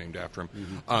satellite now is named after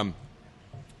him.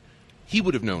 He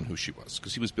would have known who she was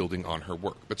because he was building on her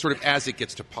work. But sort of as it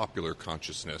gets to popular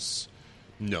consciousness,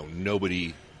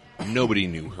 nobody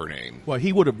knew her name. Well,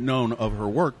 he would have known of her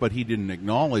work, but he didn't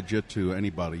acknowledge it to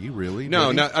anybody, really.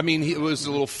 No. I mean, it was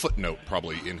a little footnote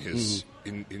probably in his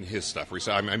in his stuff where he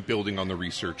said, I'm building on the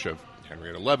research of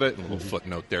Hennrietta Leavitt, and a little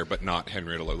footnote there, but not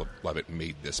Hennrietta Leavitt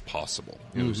made this possible.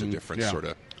 It was a different sort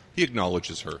of... He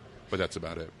acknowledges her, but that's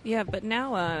about it. Yeah, but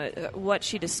now what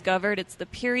she discovered, it's the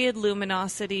period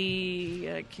luminosity...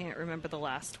 I can't remember the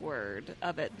last word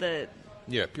of it.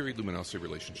 Period luminosity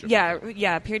relationship.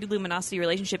 Yeah, period luminosity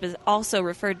relationship is also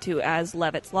referred to as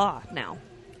Leavitt's law now.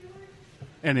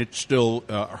 And it's still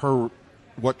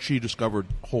what she discovered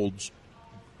holds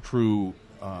true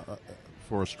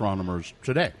for astronomers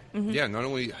today. Mm-hmm. Yeah, not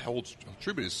only holds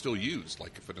true, but is still used.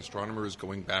 Like if an astronomer is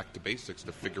going back to basics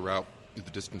to figure out the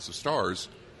distance of stars,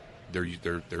 they're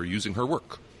using her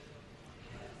work.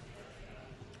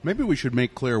 Maybe we should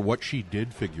make clear what she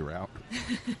did figure out.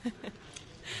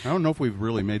 I don't know if we've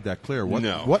really made that clear.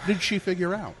 What did she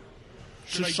figure out?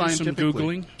 Should I do some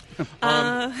Googling?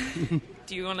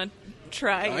 Do you want to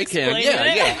try I explaining can.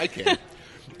 it? Yeah, I can.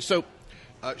 So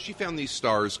she found these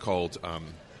stars called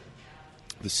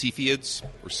the Cepheids,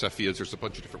 or Cepheids. There's a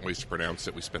bunch of different ways to pronounce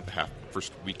it. We spent the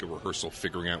first week of rehearsal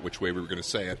figuring out which way we were going to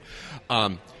say it.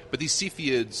 But these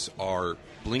Cepheids are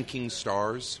blinking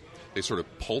stars. They sort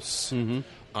of pulse. And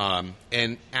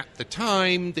at the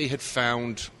time, they had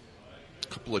found a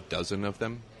couple of dozen of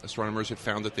them. Astronomers had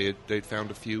found that they'd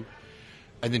found a few.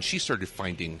 And then she started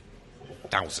finding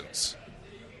thousands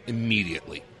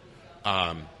immediately.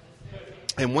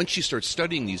 And once she starts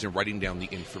studying these and writing down the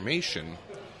information,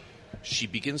 she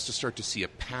begins to start to see a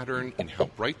pattern in how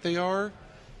bright they are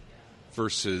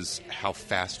versus how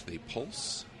fast they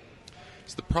pulse.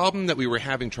 So the problem that we were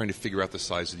having trying to figure out the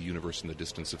size of the universe and the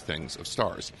distance of things, of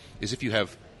stars, is if you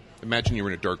have, imagine you're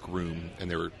in a dark room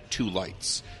and there are two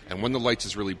lights, and one of the lights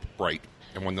is really bright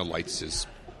and one of the lights is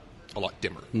a lot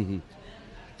dimmer. Mm-hmm.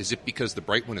 Is it because the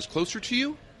bright one is closer to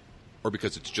you or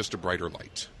because it's just a brighter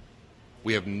light?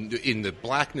 We have, in the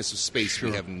blackness of space,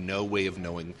 we have no way of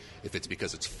knowing if it's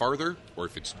because it's farther or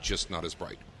if it's just not as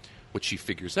bright. What she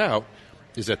figures out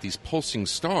is that these pulsing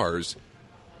stars,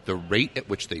 the rate at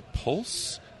which they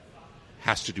pulse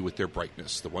has to do with their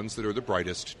brightness. The ones that are the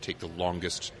brightest take the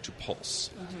longest to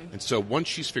pulse. Mm-hmm. And so once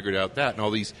she's figured out that, and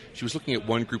all these, she was looking at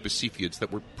one group of Cepheids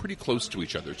that were pretty close to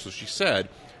each other. So she said,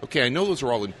 okay, I know those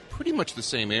are all in pretty much the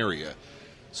same area.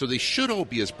 So they should all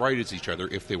be as bright as each other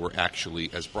if they were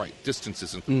actually as bright. Distance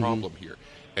isn't the problem here.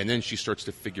 And then she starts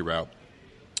to figure out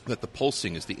that the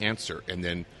pulsing is the answer. And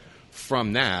then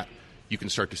from that, you can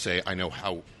start to say, I know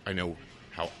how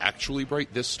actually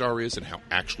bright this star is and how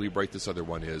actually bright this other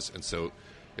one is. And so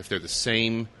if they're the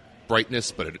same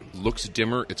brightness but it looks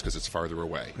dimmer, it's because it's farther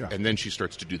away. Yeah. And then she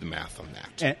starts to do the math on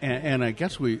that. And I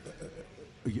guess the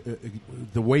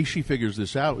way she figures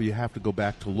this out, you have to go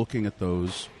back to looking at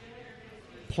those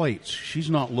plates. She's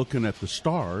not looking at the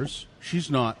stars.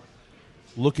 She's not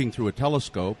looking through a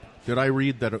telescope. Did I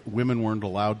read that women weren't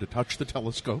allowed to touch the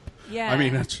telescope? Yeah. I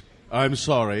mean, I'm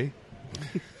sorry.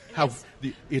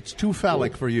 It's too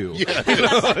phallic for you. Yeah.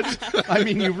 I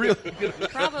mean, you really...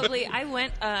 Probably. I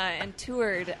went and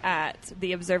toured at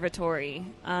the observatory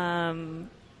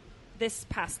this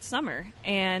past summer,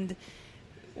 and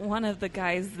one of the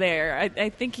guys there, I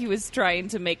think he was trying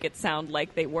to make it sound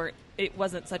like it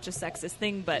wasn't such a sexist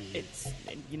thing, but it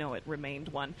remained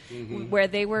one, where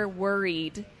they were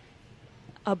worried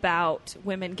about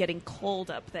women getting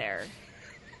cold up there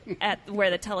at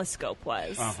where the telescope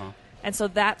was. Uh-huh. And so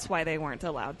that's why they weren't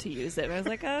allowed to use it. And I was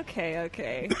like,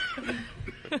 okay.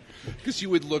 Because you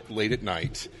would look late at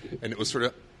night, and it was sort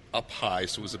of up high,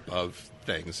 so it was above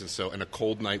things, and a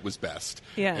cold night was best.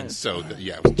 Yeah. And so,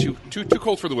 it was too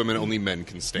cold for the women. Only men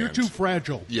can stand. You're too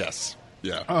fragile. Yes.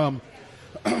 Yeah.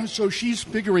 So she's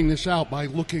figuring this out by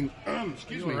looking.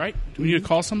 Excuse me. All right. Do we need to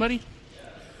call somebody?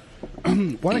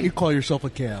 Why don't you call yourself a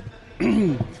cab?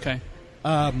 Okay.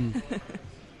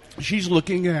 She's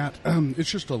looking at.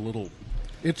 It's just a little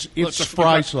It's Let's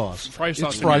fry sauce. Fry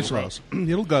sauce. It's fry sauce.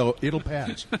 It'll go. It'll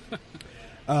pass.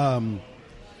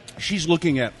 She's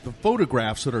looking at the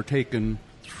photographs that are taken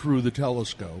through the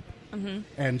telescope,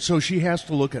 and so she has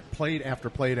to look at plate after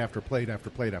plate after plate after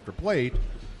plate after plate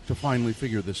to finally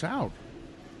figure this out.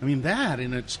 I mean, that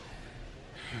and it's.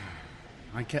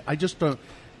 I just don't.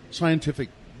 Scientific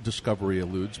discovery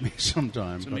eludes me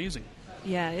sometimes. It's amazing.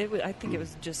 Yeah, I think it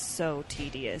was just so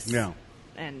tedious. Yeah.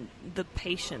 And the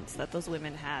patience that those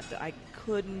women had, I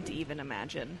couldn't even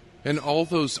imagine. And all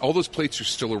those plates are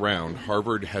still around.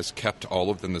 Harvard has kept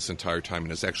all of them this entire time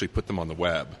and has actually put them on the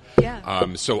web.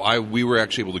 Yeah. So we were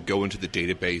actually able to go into the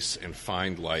database and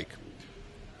find like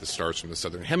the stars from the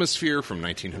Southern Hemisphere from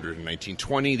 1900 and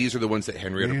 1920. These are the ones that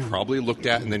Hennrietta probably looked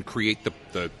at, and then create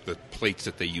the plates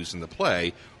that they use in the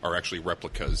play are actually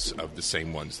replicas of the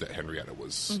same ones that Hennrietta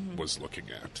was looking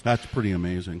at. That's pretty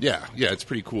amazing. Yeah, it's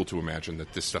pretty cool to imagine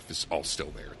that this stuff is all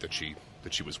still there that she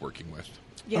was working with.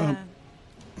 Yeah.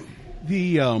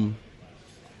 The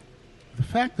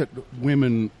fact that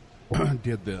women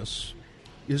did this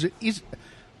is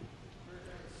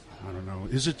I don't know.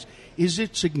 Is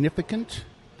it significant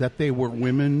that they were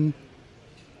women?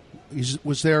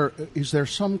 Is there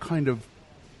some kind of,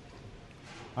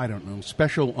 I don't know,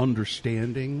 special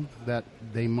understanding that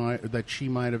she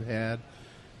might have had,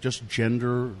 just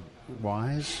gender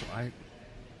wise?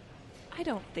 I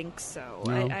don't think so.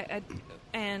 No?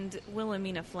 And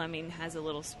Wilhelmina Fleming has a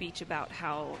little speech about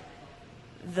how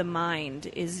the mind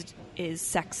is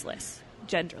sexless,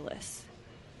 genderless,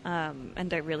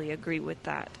 and I really agree with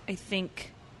that. I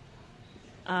think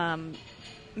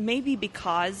maybe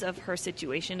because of her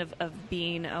situation of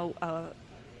being a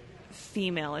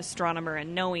female astronomer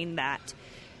and knowing that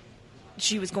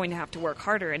she was going to have to work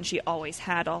harder, and she always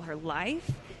had all her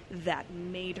life, that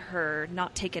made her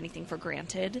not take anything for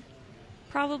granted.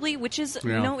 Probably, which is,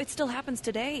 it still happens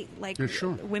today. Like,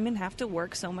 sure. Women have to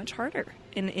work so much harder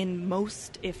in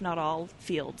most, if not all,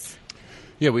 fields.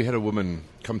 Yeah, we had a woman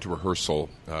come to rehearsal,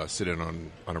 sit in on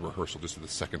a rehearsal just at the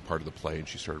second part of the play, and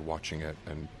she started watching it,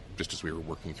 and just as we were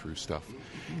working through stuff.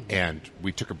 And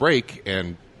we took a break,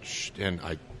 and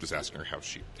I was asking her how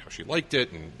she liked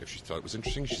it, and if she thought it was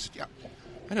interesting. She said, yeah,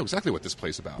 I know exactly what this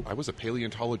play's about. I was a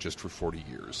paleontologist for 40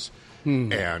 years.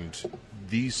 And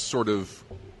these sort of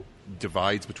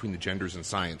divides between the genders in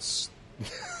science,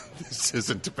 this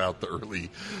isn't about the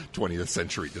early 20th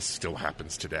century. This still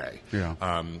happens today. Yeah.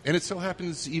 And it still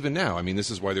happens even now. I mean, this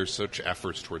is why there's such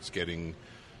efforts towards getting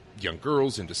young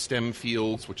girls into STEM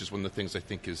fields, which is one of the things I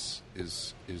think is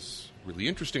really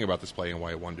interesting about this play and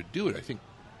why I wanted to do it. I think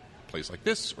plays like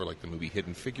this, or like the movie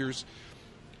Hidden Figures,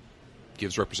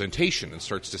 gives representation and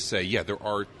starts to say, yeah, there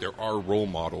are role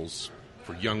models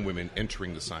for young women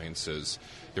entering the sciences.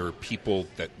 There are people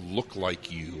that look like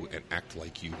you and act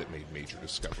like you that made major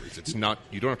discoveries. It's not,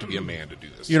 you don't have to be a man to do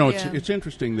this. You know, it's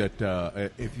interesting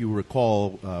that if you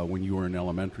recall when you were in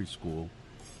elementary school,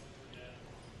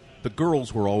 the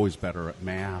girls were always better at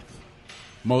math.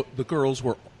 The girls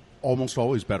were almost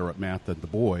always better at math than the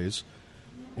boys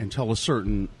until a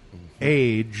certain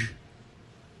age,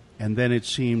 and then it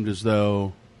seemed as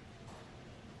though,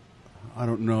 I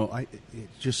don't know, it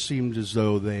just seemed as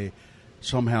though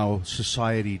somehow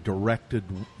society directed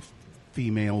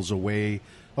females away.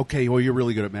 Okay, well, you're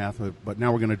really good at math, but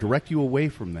now we're going to direct you away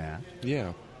from that.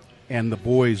 Yeah. And the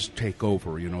boys take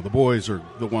over. You know, the boys are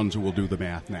the ones who will do the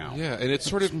math now. Yeah, and it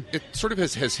sort of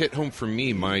has hit home for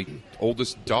me. My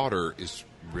oldest daughter is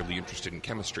really interested in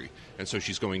chemistry, and so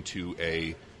she's going to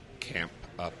a camp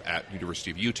up at University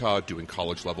of Utah doing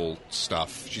college-level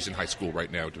stuff. She's in high school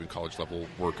right now doing college-level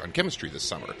work on chemistry this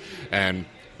summer. And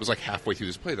it was like halfway through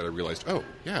this play that I realized, oh,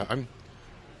 yeah, I'm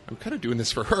kind of doing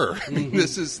this for her. I mean,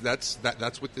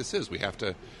 that's what this is. We have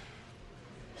to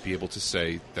be able to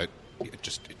say that it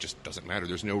just doesn't matter.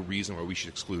 There's no reason why we should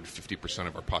exclude 50%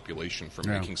 of our population from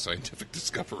making scientific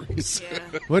discoveries.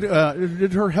 Yeah. What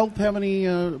did her health have any?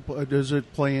 Does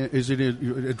it play? Is it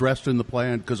addressed in the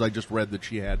plan? Because I just read that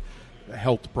she had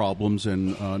health problems,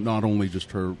 and not only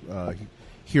just her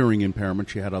hearing impairment,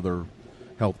 she had other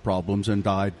health problems and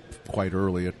died quite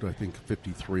early at, I think,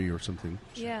 53 or something.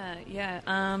 Yeah.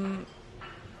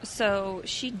 So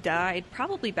she died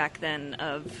probably back then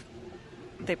of.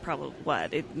 They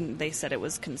probably they said it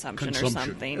was consumption or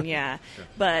something. Yeah.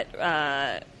 But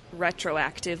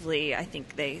retroactively, I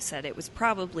think they said it was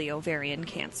probably ovarian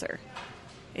cancer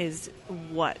is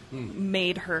what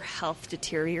made her health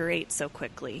deteriorate so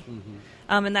quickly.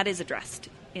 And that is addressed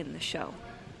in the show.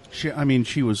 She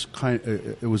was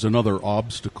it was another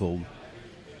obstacle.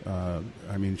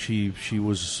 She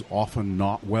was often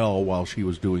not well while she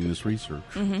was doing this research.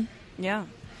 Yeah.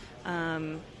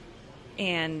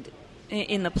 And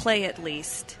in the play, at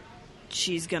least,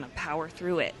 she's going to power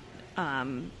through it.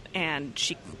 And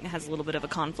she has a little bit of a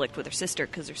conflict with her sister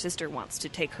because her sister wants to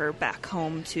take her back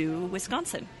home to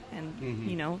Wisconsin and,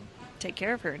 you know, take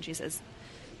care of her. And she says,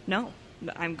 no,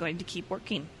 I'm going to keep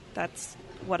working. That's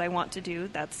what I want to do.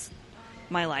 That's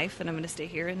my life, and I'm going to stay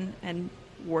here and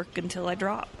work until I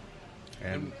drop.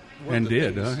 And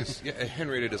did. Things,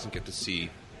 Hennrietta doesn't get to see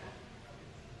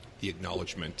the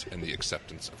acknowledgement and the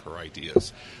acceptance of her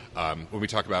ideas. When we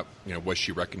talk about, you know, was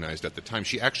she recognized at the time,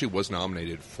 she actually was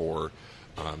nominated for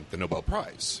the Nobel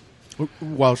Prize.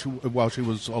 While she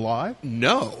was alive?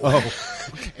 No. Oh.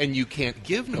 And you can't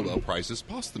give Nobel Prizes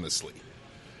posthumously.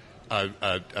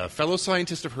 A fellow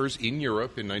scientist of hers in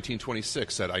Europe in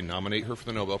 1926 said, I nominate her for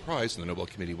the Nobel Prize, and the Nobel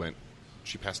Committee went,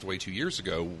 she passed away 2 years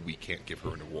ago, we can't give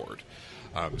her an award.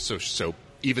 So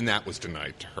even that was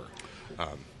denied to her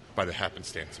by the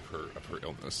happenstance of her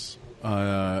illness.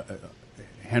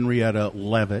 Hennrietta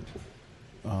Leavitt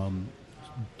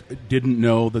didn't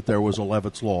know that there was a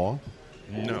Leavitt's Law.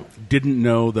 No. Didn't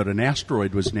know that an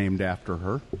asteroid was named after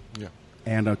her. Yeah.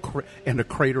 And a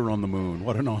crater on the moon.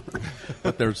 What an honor!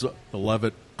 But there's the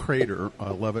Leavitt crater.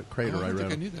 Leavitt crater. Oh, I read.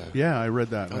 think I knew that. Yeah, I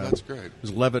read that. Oh, that's great.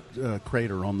 There's Leavitt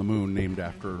crater on the moon named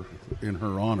after in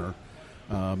her honor.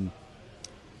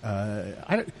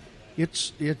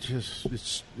 It's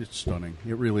stunning.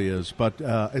 It really is. But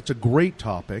it's a great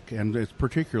topic, and it's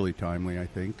particularly timely, I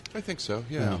think. I think so.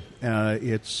 Yeah.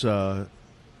 It's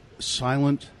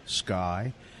Scilent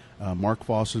Sky. Mark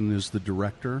Fossen is the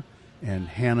director. And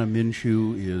Hannah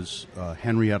Minshew is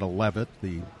Hennrietta Leavitt.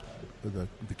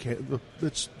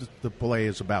 The play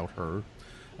is about her.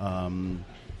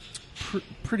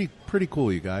 Pretty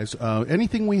cool, you guys.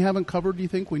 Anything we haven't covered? Do you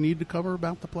think we need to cover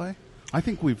about the play? I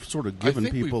think we've sort of given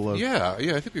people a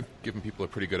I think we've given people a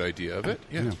pretty good idea of it.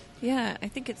 Yeah. I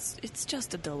think it's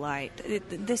just a delight.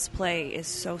 This play is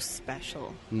so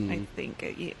special. I think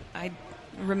I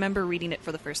remember reading it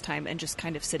for the first time and just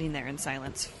kind of sitting there in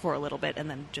silence for a little bit and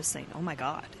then just saying, oh my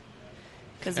God,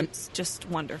 because it's just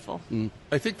wonderful.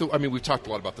 I think we've talked a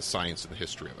lot about the science and the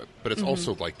history of it, but it's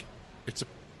also like it's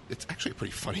actually a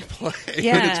pretty funny play.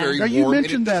 Yeah. It's very now, warm. you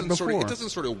mentioned that before. It doesn't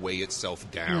sort of weigh itself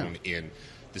down in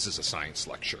this is a science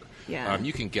lecture. Yeah.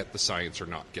 You can get the science or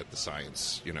not get the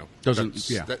science. You know, Doesn't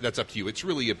that's up to you. It's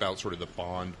really about sort of the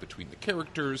bond between the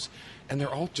characters, and they're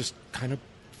all just kind of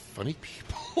funny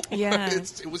people. Yeah.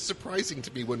 It was surprising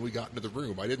to me when we got into the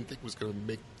room. I didn't think it was going to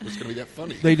be that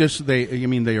funny.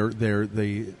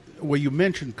 Well, you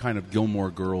mentioned kind of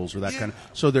Gilmore Girls or that kind of,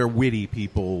 so they're witty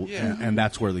people, and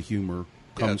that's where the humor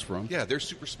comes from. Yeah, they're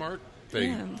super smart.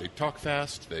 They talk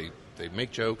fast. They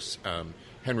make jokes.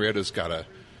 Henrietta's got a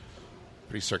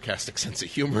pretty sarcastic sense of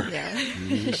humor. Yeah,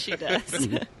 she does.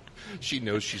 She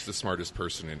knows she's the smartest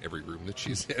person in every room that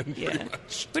she's in, pretty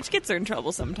much. Which gets her in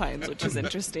trouble sometimes, which is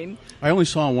interesting. I only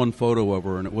saw one photo of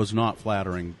her, and it was not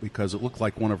flattering because it looked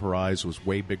like one of her eyes was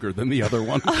way bigger than the other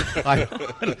one.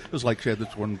 It was like she had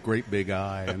this one great big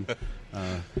eye. And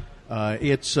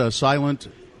it's Scilent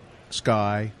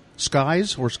Sky.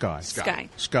 Skies or Sky?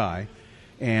 Sky.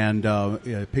 And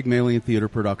Pygmalion Theatre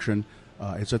production.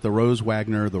 It's at the Rose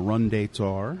Wagnor. The run dates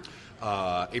are?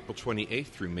 April 28th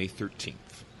through May 13th.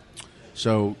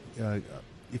 So,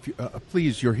 if you,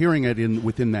 please, you're hearing it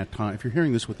within that time. If you're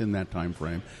hearing this within that time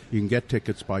frame, you can get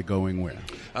tickets by going where?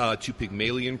 To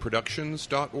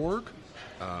PygmalionProductions.org,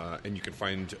 and you can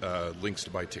find links to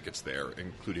buy tickets there,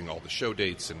 including all the show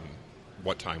dates and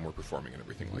what time we're performing and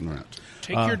everything like that.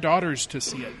 Take your daughters to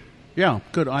see it. Yeah,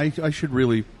 good. I should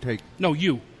really take... No,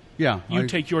 you. Yeah. You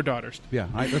take your daughters. Yeah,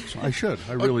 I should.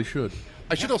 I really should.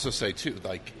 I should also say, too,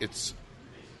 like, it's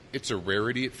a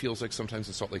rarity, it feels like sometimes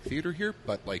in Salt Lake Theater here,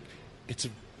 but, like, it's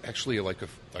actually like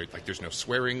there's no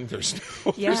swearing, there's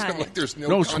no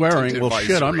swearing. Well, advisory.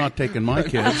 shit, I'm not taking my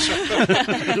kids.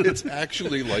 It's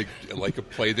actually like a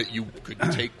play that you could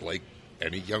take, like,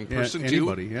 any young person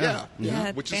anybody, to.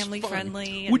 Yeah, which family is fun.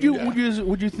 friendly. Would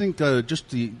you think just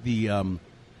the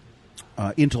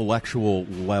intellectual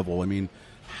level? I mean,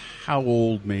 how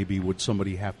old maybe would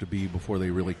somebody have to be before they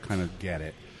really kind of get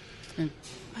it?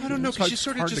 I don't know, because you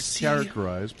sort of hard just to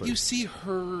characterize, but you see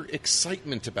her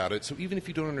excitement about it. So even if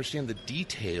you don't understand the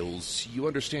details, you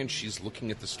understand she's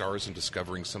looking at the stars and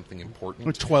discovering something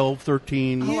important. 12,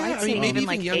 13. Oh, I'd say maybe even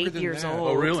like younger 8 than years that. old.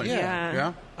 Oh, really?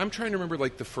 Yeah. I'm trying to remember,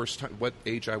 like, the first time, what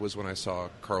age I was when I saw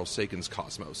Carl Sagan's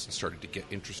Cosmos and started to get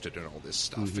interested in all this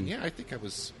stuff. And I think I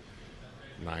was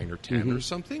 9 or 10 or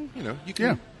something. You know, you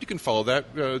can follow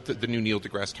that. The new Neil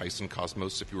deGrasse Tyson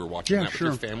Cosmos. If you were watching that with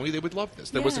your family, they would love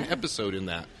this. There was an episode in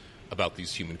that about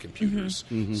these human computers.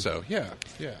 So yeah,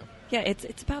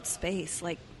 it's about space.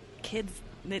 Like, kids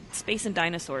Space and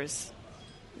dinosaurs.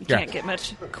 You Yeah. can't get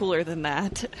much cooler than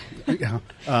that. Yeah.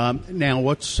 Now,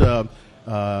 what's so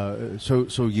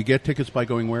you get tickets by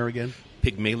going where again?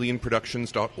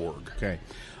 Pygmalionproductions.org. Okay.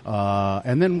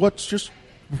 And then what's, just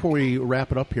before we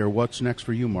wrap it up here, what's next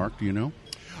for you, Mark? Do you know?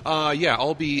 Yeah,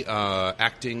 I'll be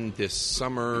acting this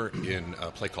summer in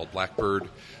a play called Blackbird,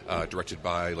 directed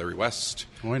by Larry West.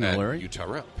 Oh, I know and Larry. Utah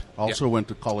Rep. Also went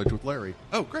to college with Larry.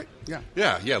 Oh, great. Yeah.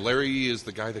 Yeah. Larry is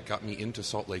the guy that got me into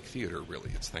Salt Lake Theater,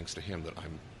 really. It's thanks to him that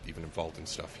I'm even involved in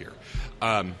stuff here.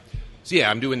 So,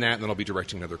 yeah, I'm doing that, and then I'll be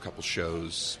directing another couple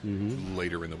shows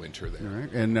later in the winter there. All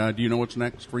right. And do you know what's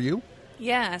next for you?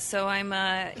 Yeah, so I'm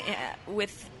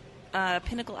with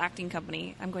Pinnacle Acting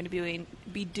Company. I'm going to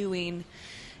be doing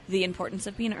The Importance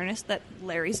of Being Earnest that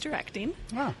Larry's directing.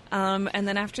 Ah. And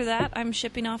then after that, I'm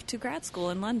shipping off to grad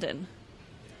school in London.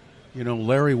 You know,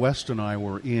 Larry West and I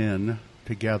were in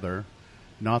together,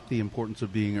 not The Importance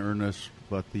of Being Earnest,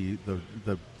 but the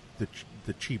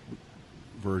cheap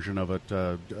version of it,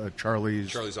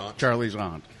 Charlie's Aunt. Charlie's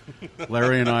Aunt.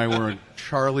 Larry and I were in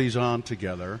Charlie's Aunt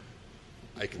together.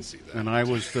 I can see that. And I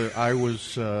was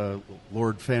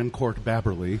Lord Fancourt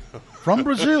Babberley from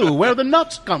Brazil, where the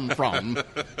nuts come from.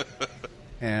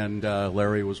 And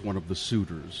Larry was one of the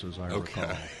suitors, as I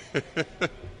recall.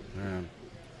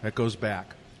 That goes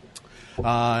back. All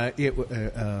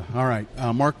right.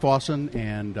 Mark Fossen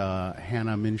and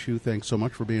Hannah Minshew, thanks so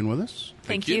much for being with us.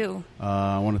 Thank you.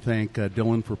 I want to thank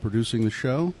Dylan for producing the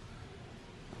show.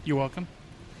 You're welcome.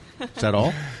 Is that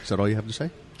all? Is that all you have to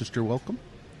say? Just you're welcome?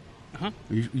 Uh-huh.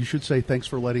 You should say thanks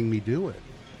for letting me do it.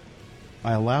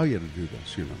 I allow you to do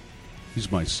this, you know. He's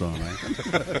my son.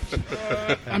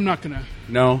 I'm not going to.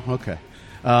 No? Okay.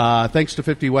 Thanks to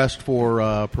 50 West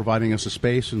for providing us a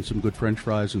space and some good French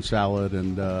fries and salad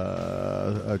and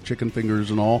chicken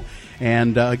fingers and all.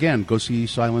 And again, go see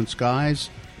Scilent Skies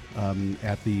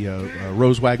at the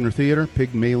Rose Wagnor Theatre,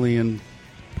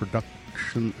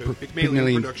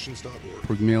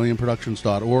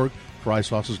 Pygmalionproductions.org. Fry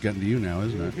sauce is getting to you now,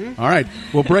 isn't it? All right,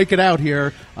 we'll break it out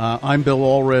here. I'm Bill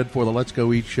Allred for the Let's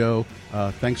Go Eat show.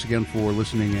 Thanks again for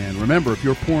listening. And remember, if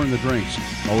you're pouring the drinks,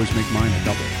 always make mine a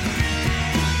double.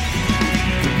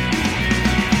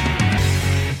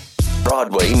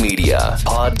 Broadway Media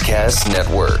Podcast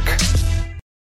Network.